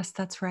 Yes,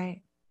 that's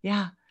right.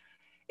 Yeah.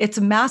 It's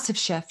a massive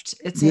shift.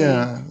 It's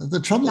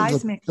the trouble,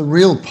 the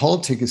real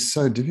politic is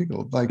so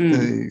difficult. Like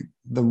the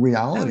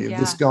reality of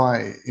this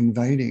guy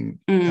invading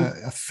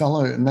a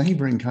fellow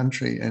neighboring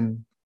country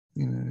and,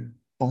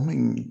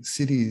 bombing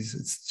cities.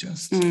 It's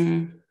just,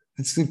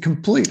 it's the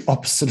complete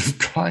opposite of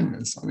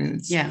kindness. I mean,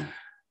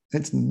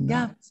 it's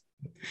nuts.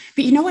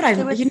 But you know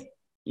what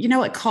you know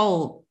what,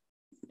 Cole,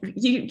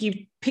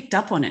 you picked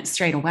up on it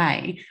straight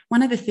away.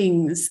 One of the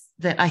things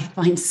that I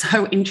find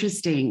so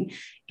interesting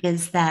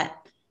is that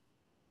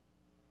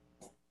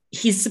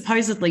he's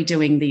supposedly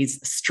doing these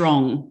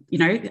strong,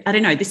 I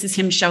don't know, this is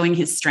him showing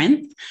his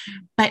strength.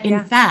 But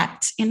in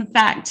fact,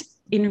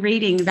 in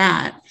reading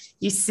that,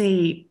 you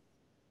see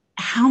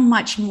how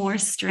much more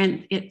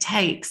strength it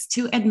takes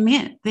to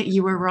admit that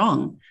you were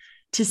wrong,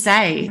 to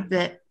say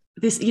that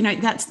this,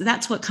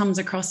 that's what comes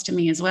across to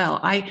me as well.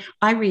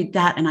 I read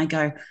that and I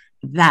go,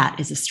 that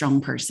is a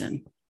strong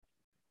person.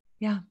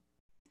 Yeah,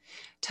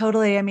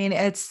 totally. I mean,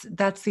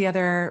 that's the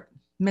other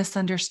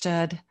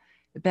misunderstood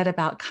bit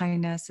about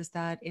kindness, is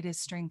that it is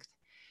strength,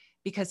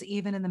 because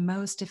even in the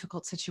most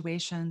difficult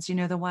situations,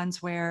 the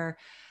ones where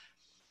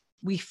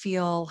we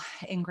feel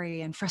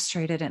angry and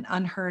frustrated and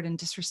unheard and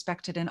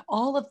disrespected and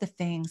all of the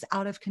things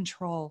out of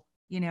control,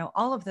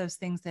 all of those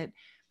things that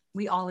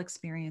we all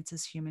experience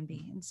as human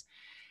beings,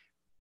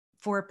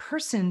 for a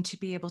person to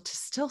be able to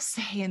still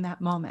say in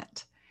that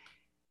moment,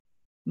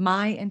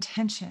 my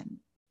intention,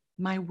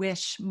 my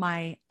wish,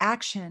 my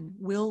action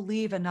will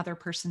leave another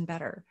person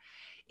better,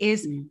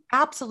 is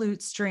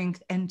absolute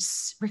strength and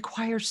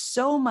requires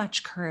so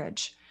much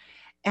courage.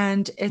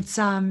 And it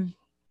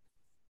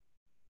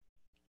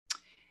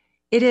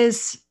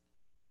is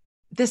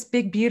this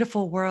big,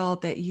 beautiful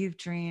world that you've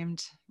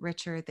dreamed,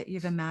 Richard, that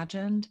you've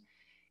imagined.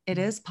 It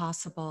is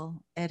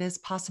possible. It is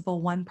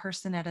possible, one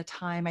person at a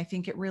time. I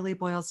think it really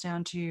boils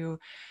down to,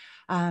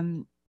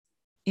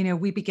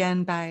 we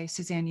begin by,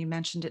 Suzanne, you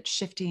mentioned it,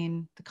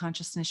 shifting the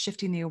consciousness,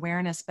 shifting the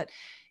awareness. But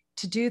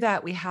to do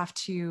that, we have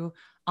to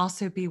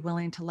also be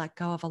willing to let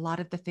go of a lot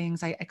of the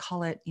things. I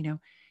call it,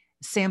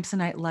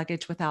 Samsonite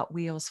luggage without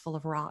wheels, full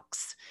of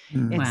rocks.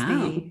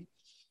 It's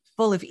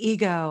full of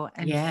ego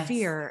and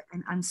fear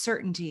and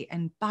uncertainty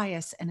and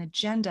bias and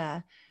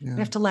agenda. We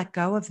have to let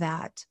go of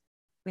that.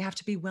 We have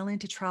to be willing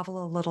to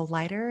travel a little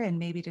lighter and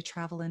maybe to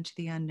travel into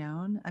the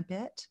unknown a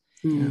bit,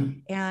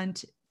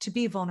 and to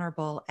be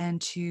vulnerable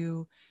and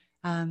to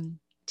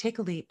take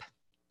a leap,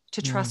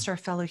 to trust our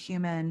fellow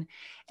human.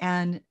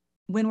 And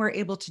when we're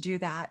able to do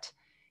that,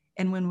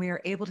 and when we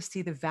are able to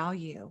see the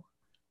value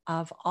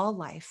of all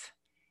life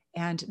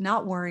and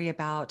not worry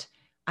about,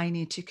 I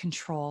need to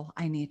control,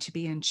 I need to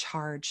be in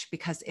charge,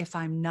 because if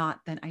I'm not,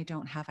 then I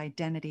don't have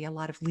identity. A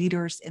lot of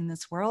leaders in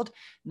this world,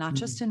 not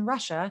just in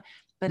Russia,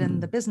 but in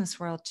the business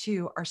world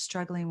too, are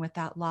struggling with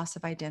that loss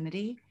of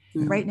identity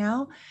right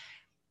now.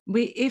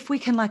 If we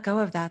can let go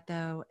of that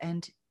though,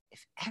 and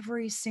if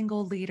every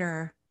single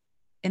leader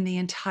in the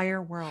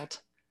entire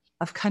world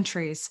of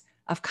countries,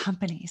 of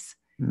companies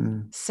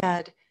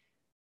said,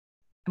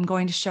 I'm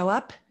going to show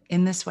up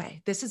in this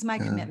way. This is my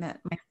commitment,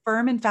 my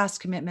firm and fast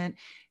commitment.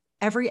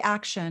 Every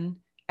action,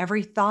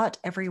 every thought,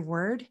 every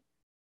word,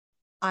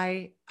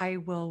 I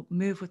will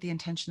move with the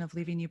intention of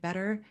leaving you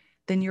better.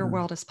 Then your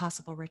world is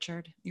possible,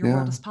 Richard. Your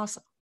world is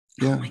possible.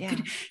 Oh my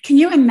goodness. Can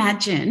you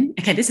imagine?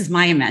 Okay, this is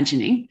my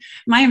imagining.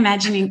 My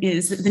imagining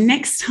is that the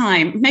next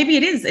time, maybe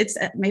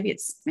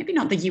maybe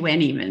not the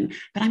UN even,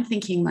 but I'm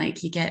thinking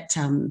like you get,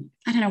 I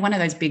don't know, one of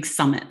those big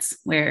summits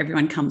where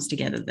everyone comes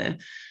together, the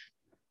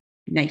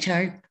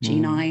NATO,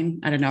 G9,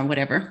 I don't know,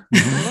 whatever.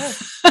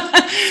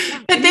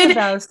 But then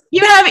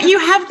you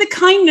have the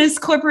kindness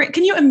corporate.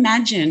 Can you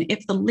imagine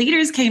if the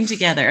leaders came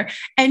together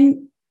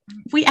and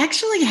we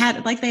actually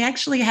had like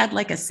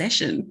a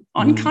session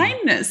on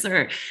kindness,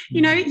 or,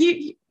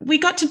 we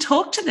got to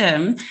talk to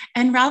them,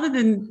 and rather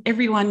than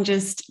everyone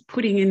just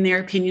putting in their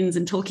opinions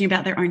and talking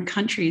about their own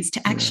countries,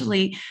 to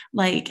actually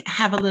like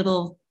have a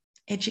little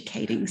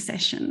educating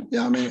session.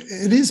 Yeah, I mean,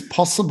 it is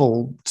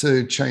possible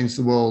to change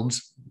the world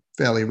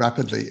fairly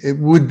rapidly. It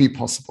would be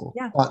possible.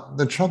 Yeah. But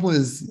the trouble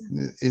is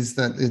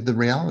that the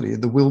reality,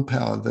 the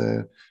willpower,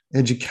 the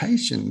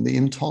education, the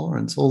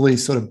intolerance, all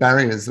these sort of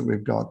barriers that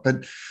we've got.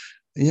 But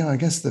I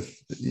guess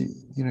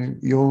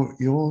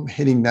you're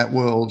heading that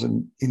world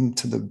and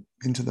into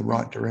the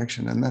right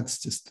direction, and that's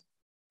just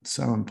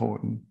so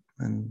important.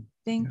 And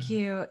thank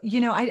you.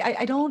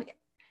 I don't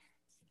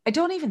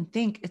even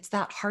think it's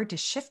that hard to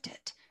shift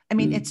it. I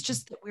mean, it's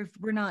just that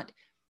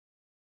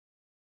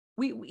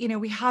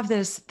we have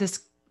this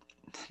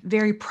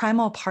very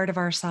primal part of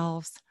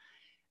ourselves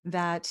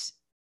that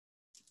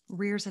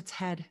rears its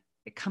head.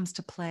 It comes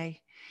to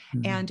play.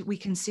 And we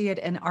can see it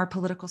in our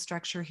political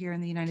structure here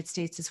in the United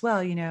States as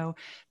well.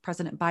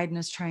 President Biden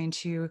is trying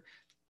to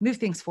move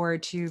things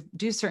forward to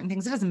do certain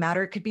things. It doesn't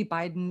matter. It could be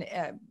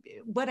Biden,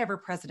 whatever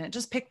president,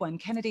 just pick one.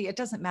 Kennedy, it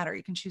doesn't matter.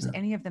 You can choose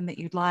any of them that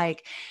you'd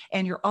like.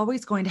 And you're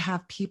always going to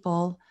have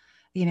people,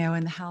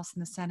 in the House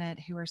and the Senate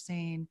who are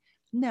saying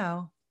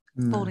no,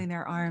 folding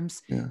their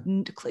arms,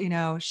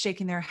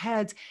 shaking their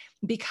heads,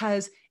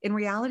 because in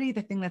reality,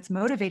 the thing that's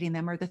motivating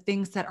them are the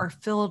things that are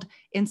filled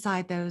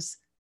inside those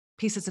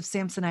pieces of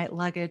Samsonite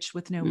luggage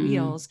with no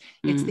wheels.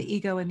 It's the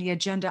ego and the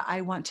agenda.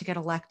 I want to get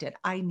elected.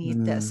 I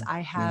need this.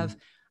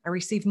 I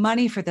receive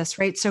money for this,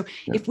 right? So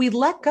if we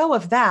let go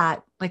of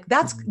that, like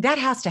that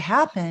has to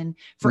happen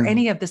for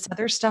any of this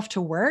other stuff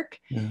to work.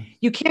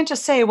 You can't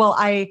just say, well,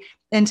 I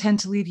intend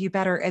to leave you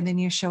better, and then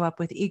you show up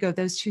with ego.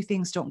 Those two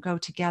things don't go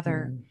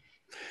together.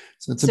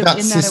 So it's about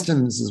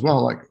systems as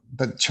well.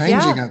 But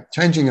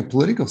changing a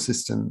political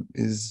system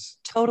is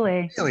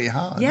totally really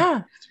hard.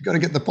 Yeah. You've got to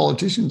get the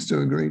politicians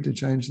to agree to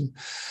change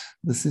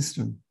the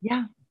system.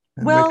 Yeah.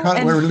 And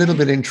we're a little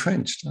bit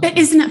entrenched. But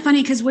isn't it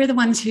funny? Because we're the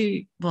ones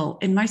who, well,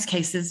 in most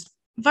cases,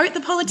 vote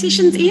the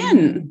politicians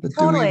in. But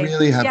do we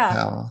really have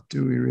power?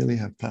 Do we really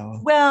have power?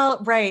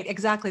 Well, right,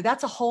 exactly.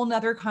 That's a whole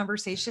nother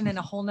conversation and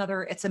a whole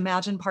nother, it's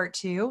Imagine Part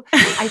 2.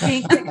 I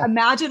think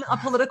imagine a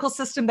political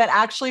system that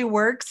actually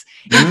works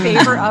in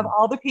favor of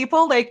all the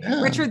people.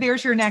 Richard,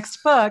 there's your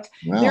next book.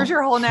 Well. There's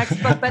your whole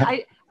next book. But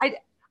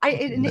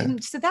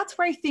so that's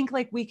where I think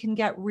we can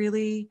get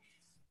really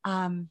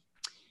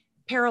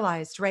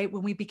paralyzed, right?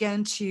 When we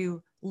begin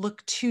to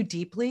look too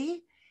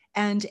deeply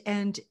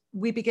and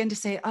we begin to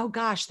say, oh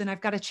gosh, then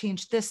I've got to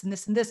change this and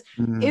this and this.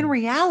 In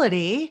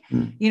reality,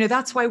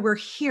 that's why we're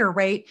here,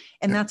 right?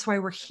 And that's why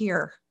we're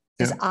here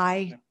as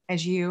I,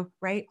 as you,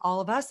 right? All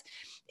of us.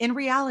 In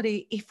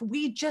reality, if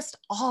we just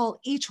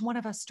each one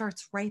of us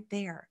starts right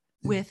there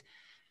with,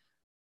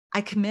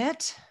 I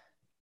commit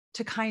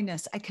to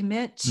kindness. I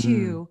commit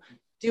to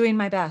doing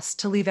my best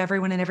to leave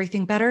everyone and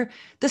everything better.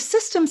 The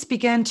systems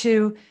begin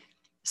to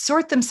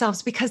sort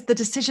themselves because the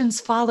decisions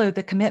follow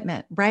the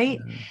commitment, right?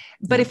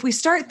 But if we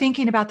start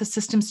thinking about the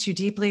systems too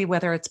deeply,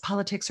 whether it's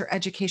politics or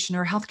education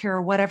or healthcare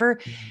or whatever,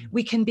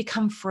 we can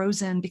become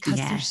frozen because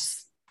they're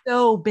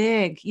so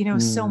big,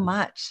 so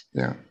much.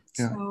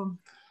 So,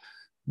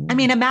 I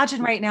mean,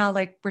 imagine right now,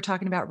 we're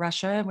talking about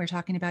Russia and we're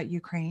talking about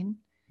Ukraine.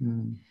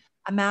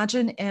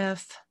 Imagine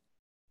if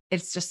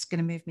it's just going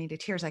to move me to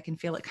tears. I can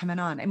feel it coming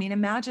on. I mean,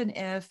 imagine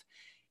if,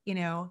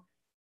 Putin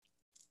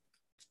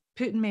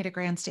made a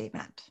grand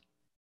statement.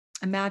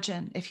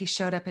 Imagine if he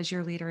showed up as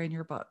your leader in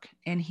your book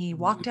and he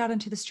walked out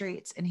into the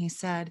streets and he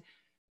said,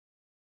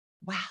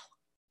 wow.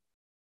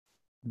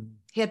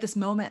 He had this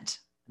moment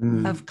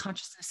of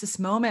consciousness, this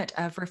moment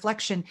of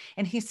reflection.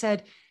 And he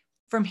said,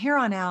 from here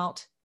on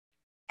out,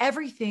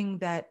 everything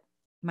that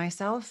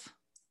myself,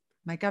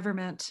 my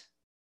government,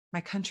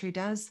 my country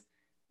does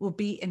will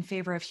be in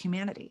favor of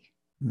humanity.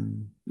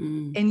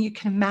 And you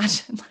can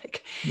imagine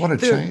what a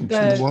change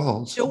in the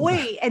world.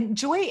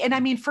 Joy. And I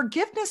mean,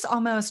 forgiveness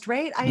almost,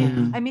 right?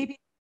 I may be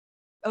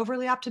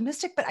overly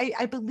optimistic, but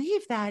I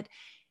believe that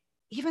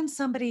even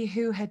somebody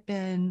who had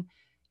been,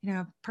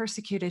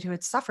 persecuted, who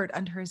had suffered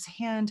under his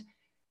hand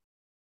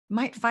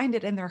might find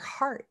it in their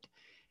heart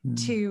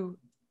to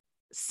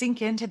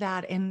sink into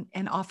that and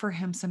offer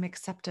him some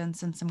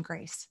acceptance and some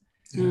grace.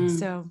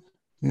 So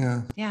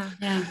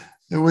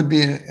it would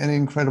be an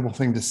incredible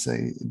thing to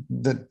see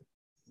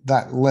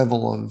that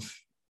level of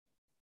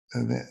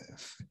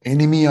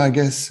enemy, I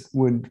guess,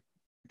 would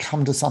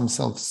come to some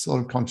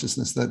sort of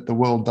consciousness that the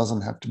world doesn't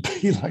have to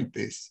be like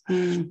this,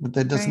 that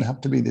there doesn't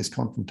have to be this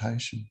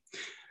confrontation.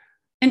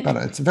 But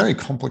it's very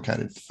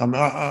complicated.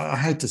 I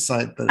hate to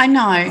say it, but I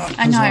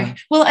know.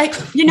 Well,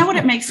 you know what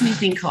it makes me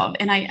think of?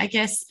 And I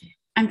guess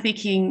I'm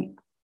thinking,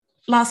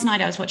 last night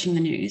I was watching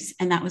the news,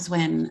 and that was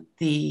when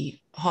the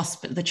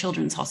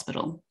children's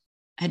hospital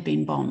had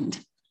been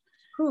bombed.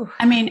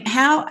 I mean,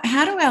 how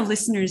do our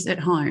listeners at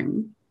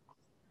home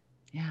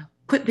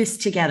put this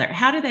together?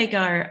 How do they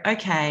go,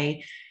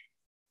 okay,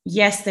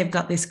 yes, they've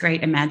got this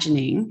great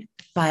imagining,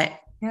 but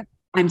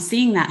I'm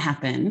seeing that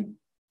happen.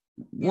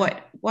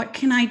 what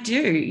can I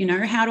do? You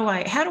know, how do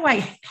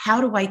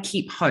I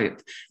keep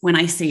hope when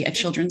I see a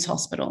children's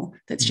hospital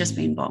that's just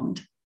been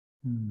bombed?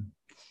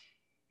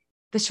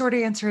 The short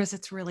answer is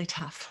it's really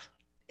tough.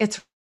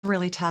 It's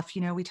really tough.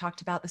 You know, we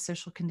talked about the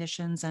social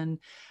conditions and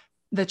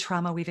the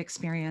trauma we've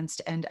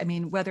experienced. And I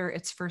mean, whether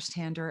it's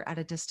firsthand or at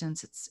a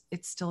distance,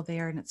 it's still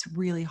there and it's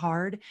really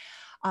hard.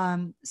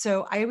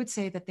 So I would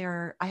say that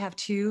I have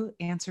two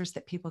answers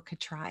that people could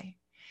try.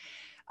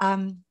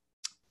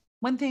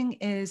 One thing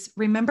is,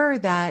 remember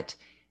that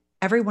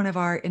every one of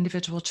our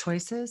individual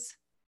choices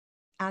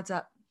adds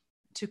up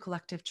to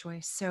collective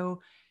choice.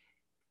 So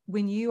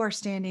when you are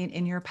standing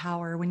in your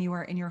power, when you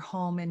are in your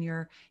home, in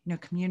your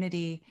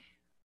community,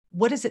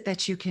 what is it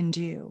that you can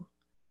do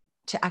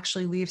to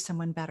actually leave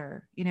someone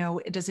better? You know,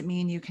 it doesn't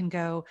mean you can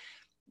go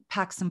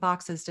pack some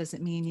boxes,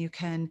 doesn't mean you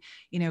can,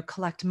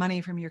 collect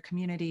money from your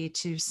community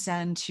to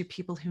send to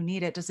people who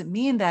need it. Doesn't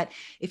mean that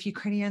if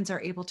Ukrainians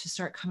are able to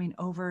start coming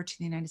over to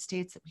the United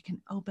States, that we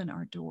can open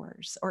our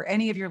doors, or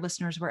any of your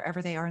listeners,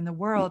 wherever they are in the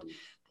world,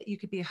 that you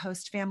could be a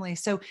host family.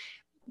 So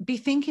be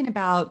thinking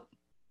about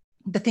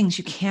the things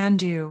you can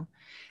do,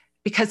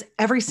 because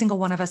every single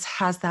one of us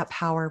has that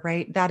power,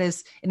 right? That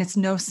is, and it's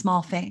no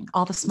small thing.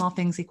 All the small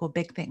things equal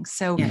big things.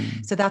 So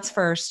that's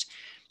first.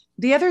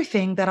 The other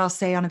thing that I'll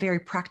say on a very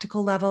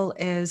practical level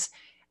is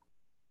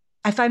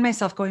I find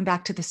myself going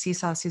back to the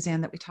seesaw,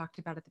 Suzanne, that we talked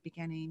about at the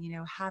beginning,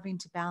 having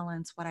to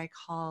balance what I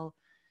call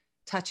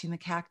touching the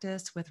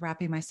cactus with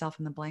wrapping myself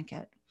in the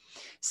blanket.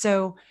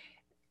 So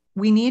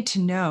we need to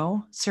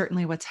know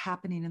certainly what's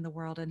happening in the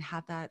world and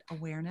have that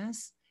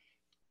awareness,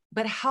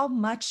 but how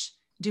much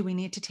do we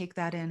need to take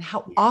that in?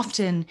 How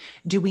often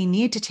do we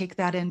need to take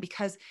that in?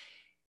 Because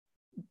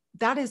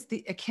that is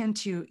akin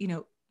to,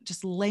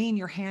 just laying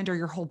your hand, or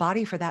your whole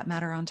body for that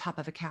matter, on top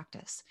of a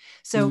cactus.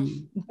 So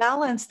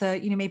balance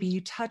maybe you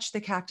touch the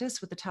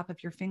cactus with the top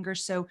of your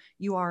fingers, so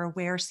you are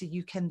aware, so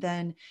you can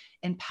then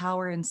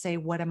empower and say,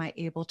 what am I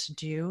able to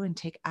do, and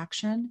take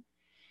action.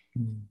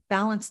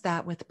 Balance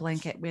that with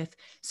blanket, with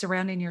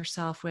surrounding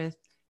yourself with,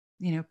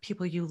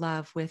 people you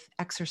love, with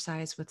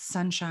exercise, with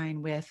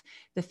sunshine, with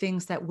the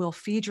things that will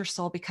feed your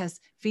soul, because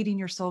feeding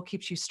your soul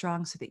keeps you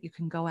strong so that you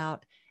can go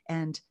out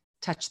and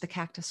touch the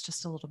cactus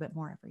just a little bit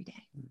more every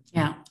day.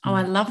 Yeah. Oh,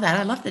 I love that.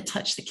 I love the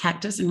touch the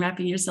cactus and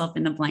wrapping yourself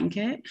in the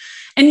blanket.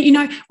 And,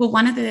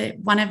 one of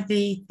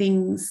the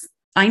things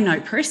I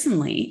know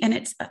personally, and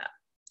it's,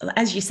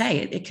 as you say,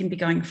 it can be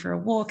going for a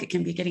walk. It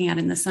can be getting out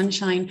in the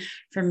sunshine.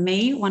 For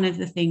me, one of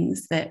the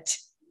things that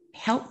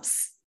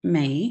helps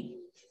me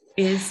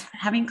is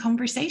having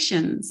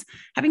conversations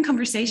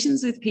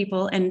with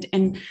people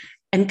and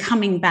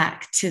coming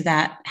back to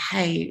that,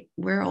 hey,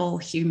 we're all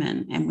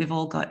human and we've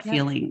all got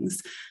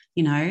feelings,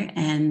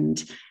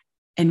 and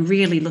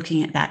really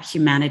looking at that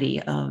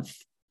humanity of,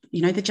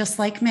 they're just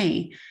like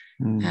me.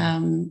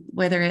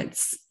 Whether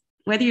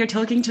you're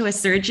talking to a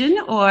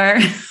surgeon or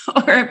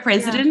a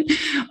president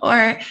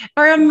or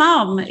a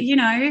mom,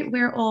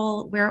 we're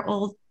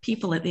all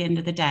people at the end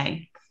of the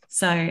day.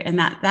 So, and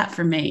that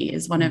for me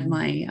is one of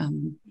my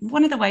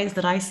one of the ways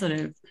that I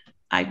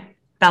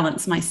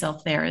balance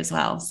myself there as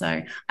well.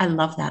 So I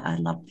love that. I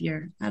love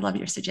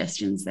your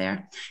suggestions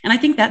there. And I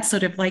think that's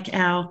sort of like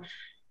our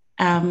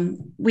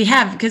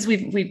because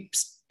we've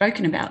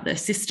spoken about the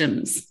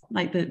systems,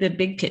 like the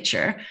big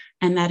picture,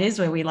 and that is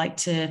where we like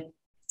to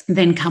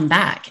then come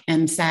back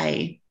and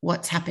say,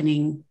 what's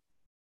happening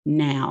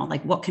now?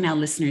 Like, what can our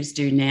listeners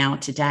do now,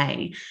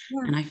 today?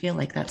 And I feel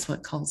like that's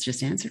what Cole's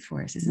just answered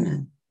for us, isn't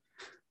it?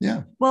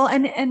 Yeah. Well,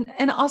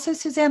 and also,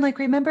 Suzanne, like,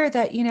 remember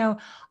that,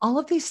 all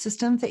of these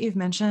systems that you've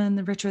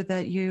mentioned, Richard,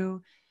 that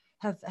you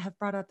have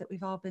brought up, that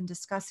we've all been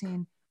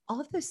discussing, all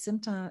of those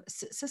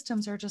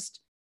systems are just,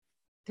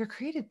 they're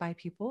created by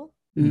people.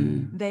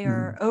 They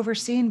are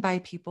overseen by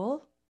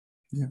people.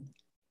 Yeah.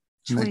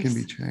 And they can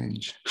be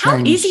changed. How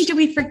easy do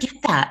we forget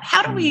that?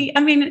 How do we,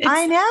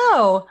 I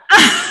know.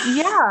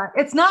 Yeah.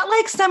 It's not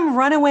like some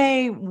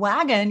runaway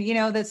wagon,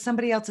 that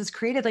somebody else has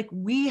created. Like,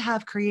 we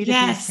have created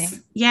these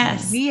things.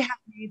 Yes. We have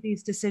made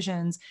these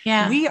decisions.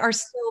 Yeah. We are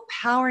still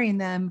powering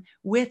them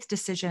with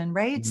decision,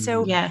 right?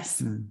 So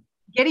yes.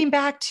 Getting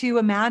back to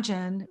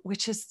imagine,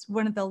 which is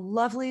one of the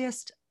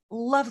loveliest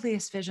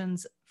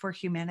visions for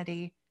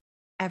humanity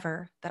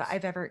ever that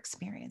I've ever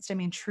experienced.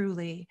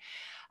 Truly.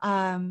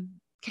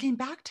 Getting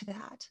back to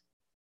that,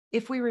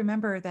 if we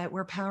remember that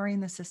we're powering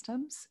the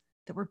systems,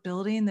 that we're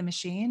building the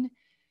machine,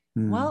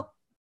 well,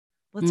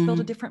 let's build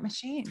a different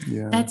machine.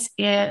 Yeah, that's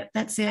it.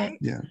 Right?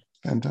 Yeah,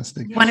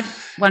 fantastic. Yeah.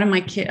 One of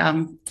my kids,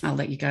 I'll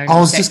let you go. I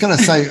was just going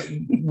to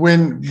say,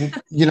 when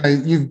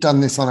you've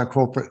done this on a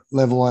corporate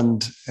level,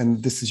 and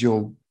this is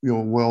your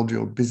world,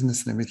 your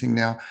business, and everything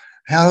now,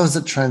 how has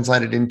it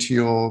translated into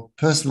your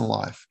personal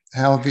life?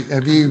 How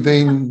have you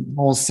been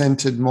more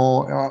centered,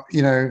 more,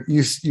 you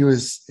were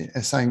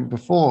saying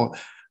before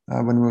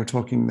when we were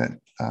talking that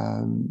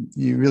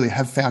you really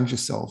have found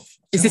yourself.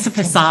 Is this a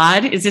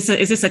facade? Is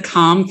this a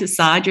calm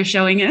facade you're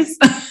showing us?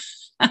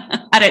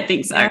 I don't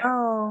think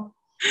so.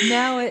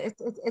 No,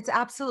 it's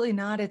absolutely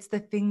not. It's the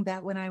thing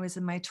that when I was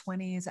in my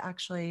 20s,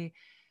 actually,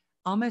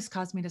 almost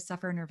caused me to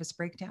suffer a nervous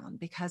breakdown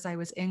because I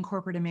was in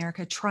corporate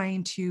America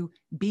trying to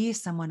be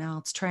someone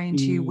else, trying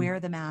to wear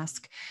the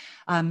mask,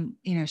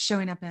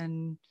 showing up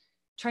and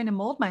trying to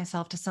mold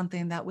myself to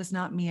something that was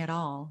not me at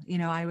all.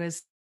 I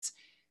was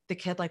the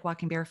kid like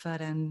walking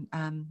barefoot and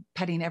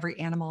petting every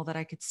animal that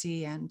I could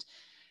see, and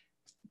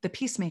the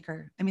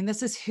peacemaker. I mean,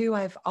 this is who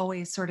I've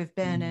always sort of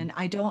been. And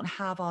I don't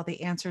have all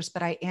the answers,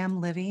 but I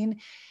am living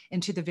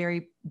into the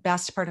very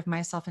best part of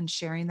myself and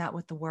sharing that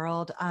with the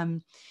world.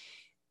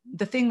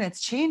 The thing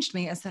that's changed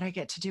me is that I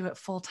get to do it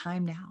full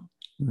time now.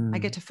 I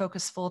get to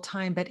focus full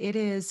time, but it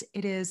is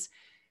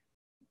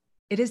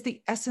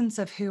the essence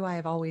of who I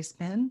have always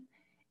been.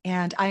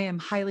 And I am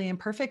highly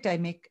imperfect.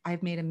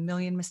 I've made a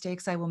million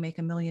mistakes. I will make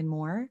a million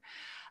more.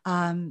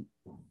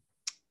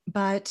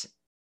 But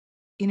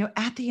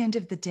at the end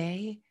of the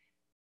day,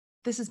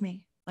 this is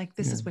me. Like,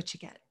 this is what you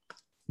get.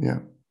 Yeah.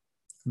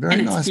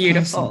 Very nice.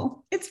 Beautiful. Person,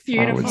 it's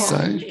beautiful. I would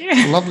say.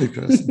 A lovely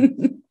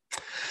person.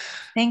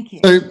 Thank you.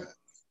 So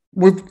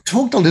we've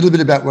talked a little bit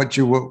about what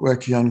you're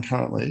working on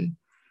currently,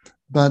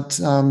 but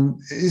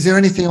is there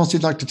anything else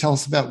you'd like to tell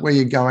us about where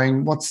you're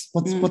going? What's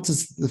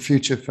the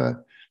future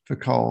for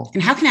Cole?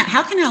 And how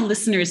can our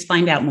listeners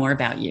find out more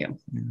about you?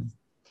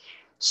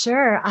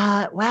 Sure.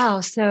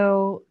 Wow.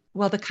 So,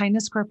 the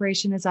Kindness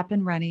Corporation is up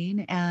and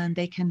running, and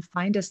they can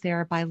find us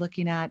there by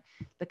looking at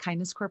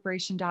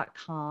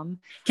thekindnesscorporation.com.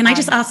 Can I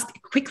just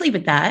ask quickly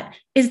with that?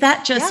 Is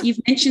that just, you've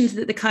mentioned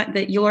that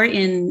that you're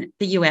in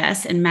the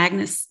US and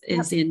Magnus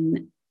is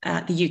in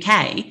the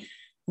UK.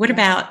 What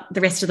about the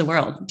rest of the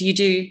world? Do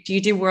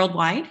you do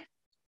worldwide?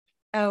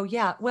 Oh,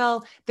 yeah.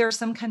 Well, there are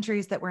some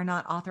countries that we're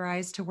not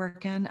authorized to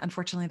work in.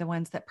 Unfortunately, the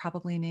ones that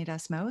probably need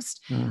us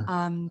most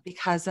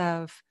because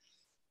of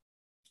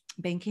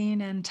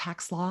banking and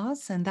tax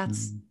laws. And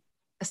that's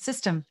a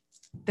system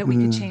that we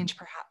could change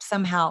perhaps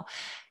somehow.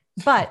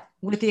 But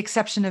with the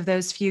exception of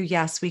those few,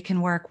 yes, we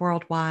can work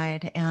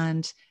worldwide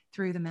and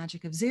through the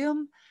magic of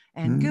Zoom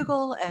and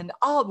Google and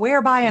all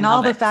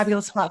the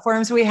fabulous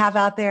platforms we have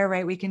out there,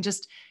 right? We can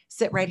just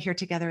sit right here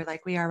together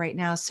like we are right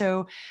now.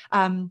 So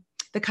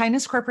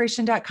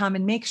thekindnesscorporation.com,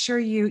 and make sure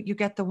you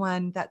get the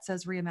one that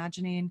says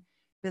Reimagining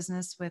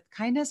Business with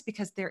Kindness,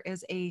 because there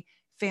is a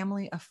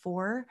family of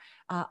 4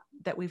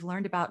 that we've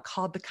learned about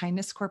called the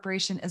Kindness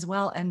Corporation as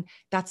well. And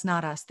that's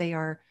not us. They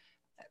are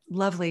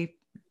lovely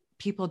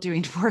people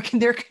doing work in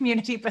their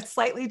community, but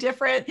slightly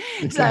different.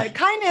 Exactly.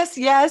 Kindness,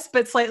 yes,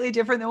 but slightly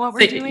different than what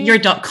we're doing. You're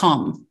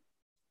 .com.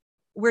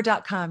 We're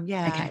 .com.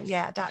 Yeah. Okay.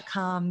 Yeah.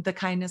 .com,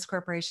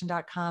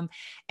 thekindnesscorporation.com.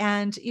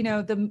 And,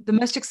 the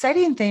most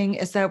exciting thing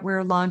is that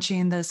we're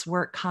launching this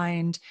Work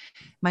Kind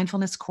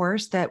mindfulness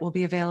course that will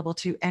be available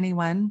to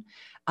anyone,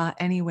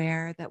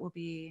 anywhere.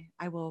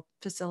 I will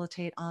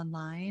facilitate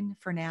online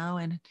for now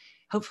and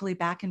hopefully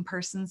back in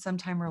person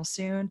sometime real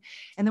soon.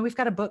 And then we've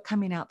got a book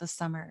coming out this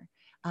summer.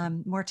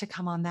 More to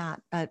come on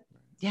that, but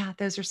yeah,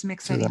 those are some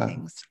exciting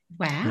things.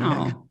 Wow.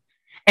 Yeah.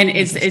 And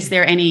is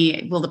there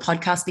will the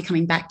podcast be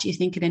coming back, do you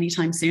think, at any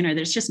time soon, or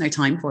there's just no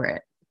time for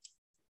it?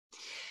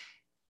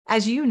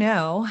 As you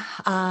know,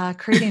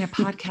 creating a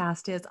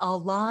podcast is a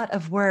lot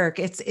of work.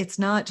 It's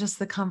not just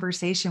the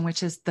conversation,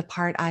 which is the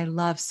part I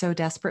love so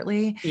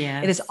desperately.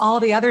 Yeah. It is all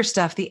the other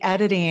stuff, the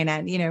editing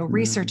and,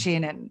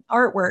 researching and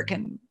artwork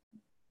and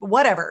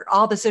whatever,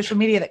 all the social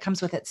media that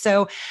comes with it.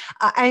 So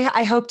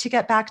I hope to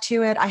get back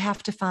to it. I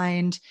have to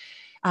find,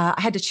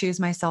 I had to choose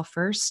myself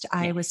first.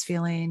 I was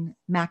feeling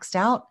maxed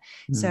out.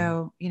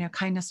 So,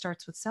 kindness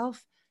starts with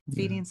self,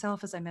 feeding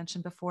self, as I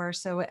mentioned before.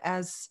 So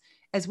as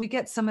we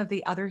get some of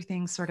the other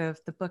things, sort of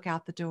the book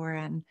out the door,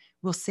 and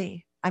we'll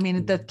see. I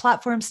mean, the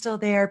platform's still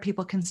there.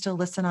 People can still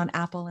listen on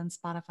Apple and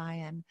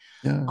Spotify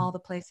and all the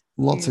places.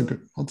 Lots of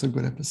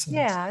good episodes.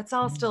 Yeah, it's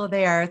all still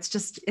there. It's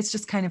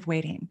just kind of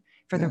waiting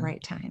for the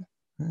right time.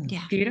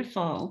 Yeah.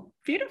 Beautiful.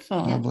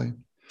 Beautiful. Lovely.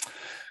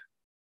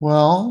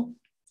 Well,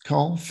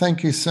 Cole,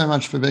 thank you so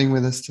much for being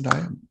with us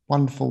today.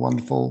 Wonderful,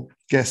 wonderful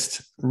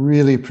guest.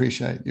 Really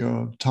appreciate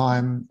your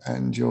time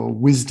and your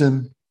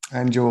wisdom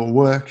and your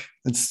work.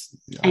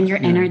 And your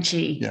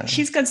energy. Yeah.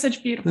 She's got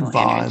such beautiful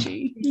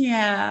energy.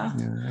 Yeah.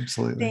 Yeah,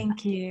 absolutely.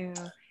 Thank you.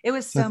 It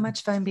was so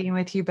much fun being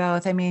with you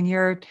both. I mean,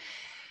 you're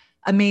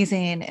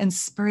amazing,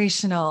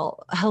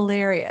 inspirational,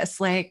 hilarious,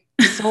 like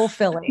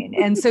soul-filling.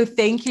 And so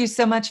thank you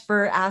so much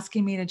for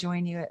asking me to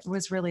join you. It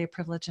was really a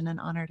privilege and an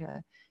honor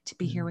to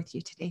be here with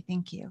you today.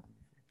 Thank you.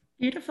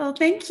 Beautiful.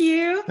 Thank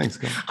you. Thanks,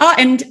 Cole. Oh,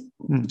 and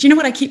do you know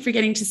what I keep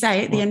forgetting to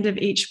say at the end of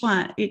each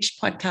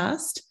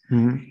podcast?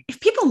 If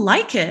people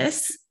like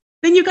us,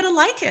 then you've got to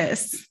like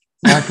us.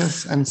 Like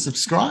us and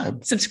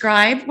subscribe.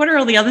 Subscribe. What are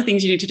all the other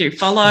things you need to do?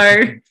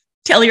 Follow,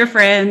 tell your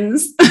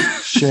friends.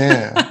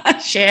 Share.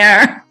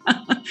 Share.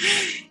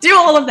 Do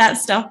all of that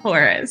stuff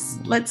for us.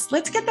 Let's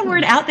get the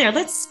word out there.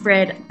 Let's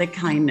spread the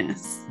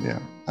kindness. Yeah,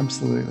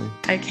 absolutely.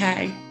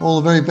 Okay.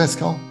 All the very best,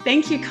 Cole.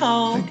 Thank you,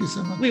 Cole. Thank you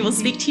so much. We will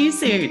speak to you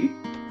soon.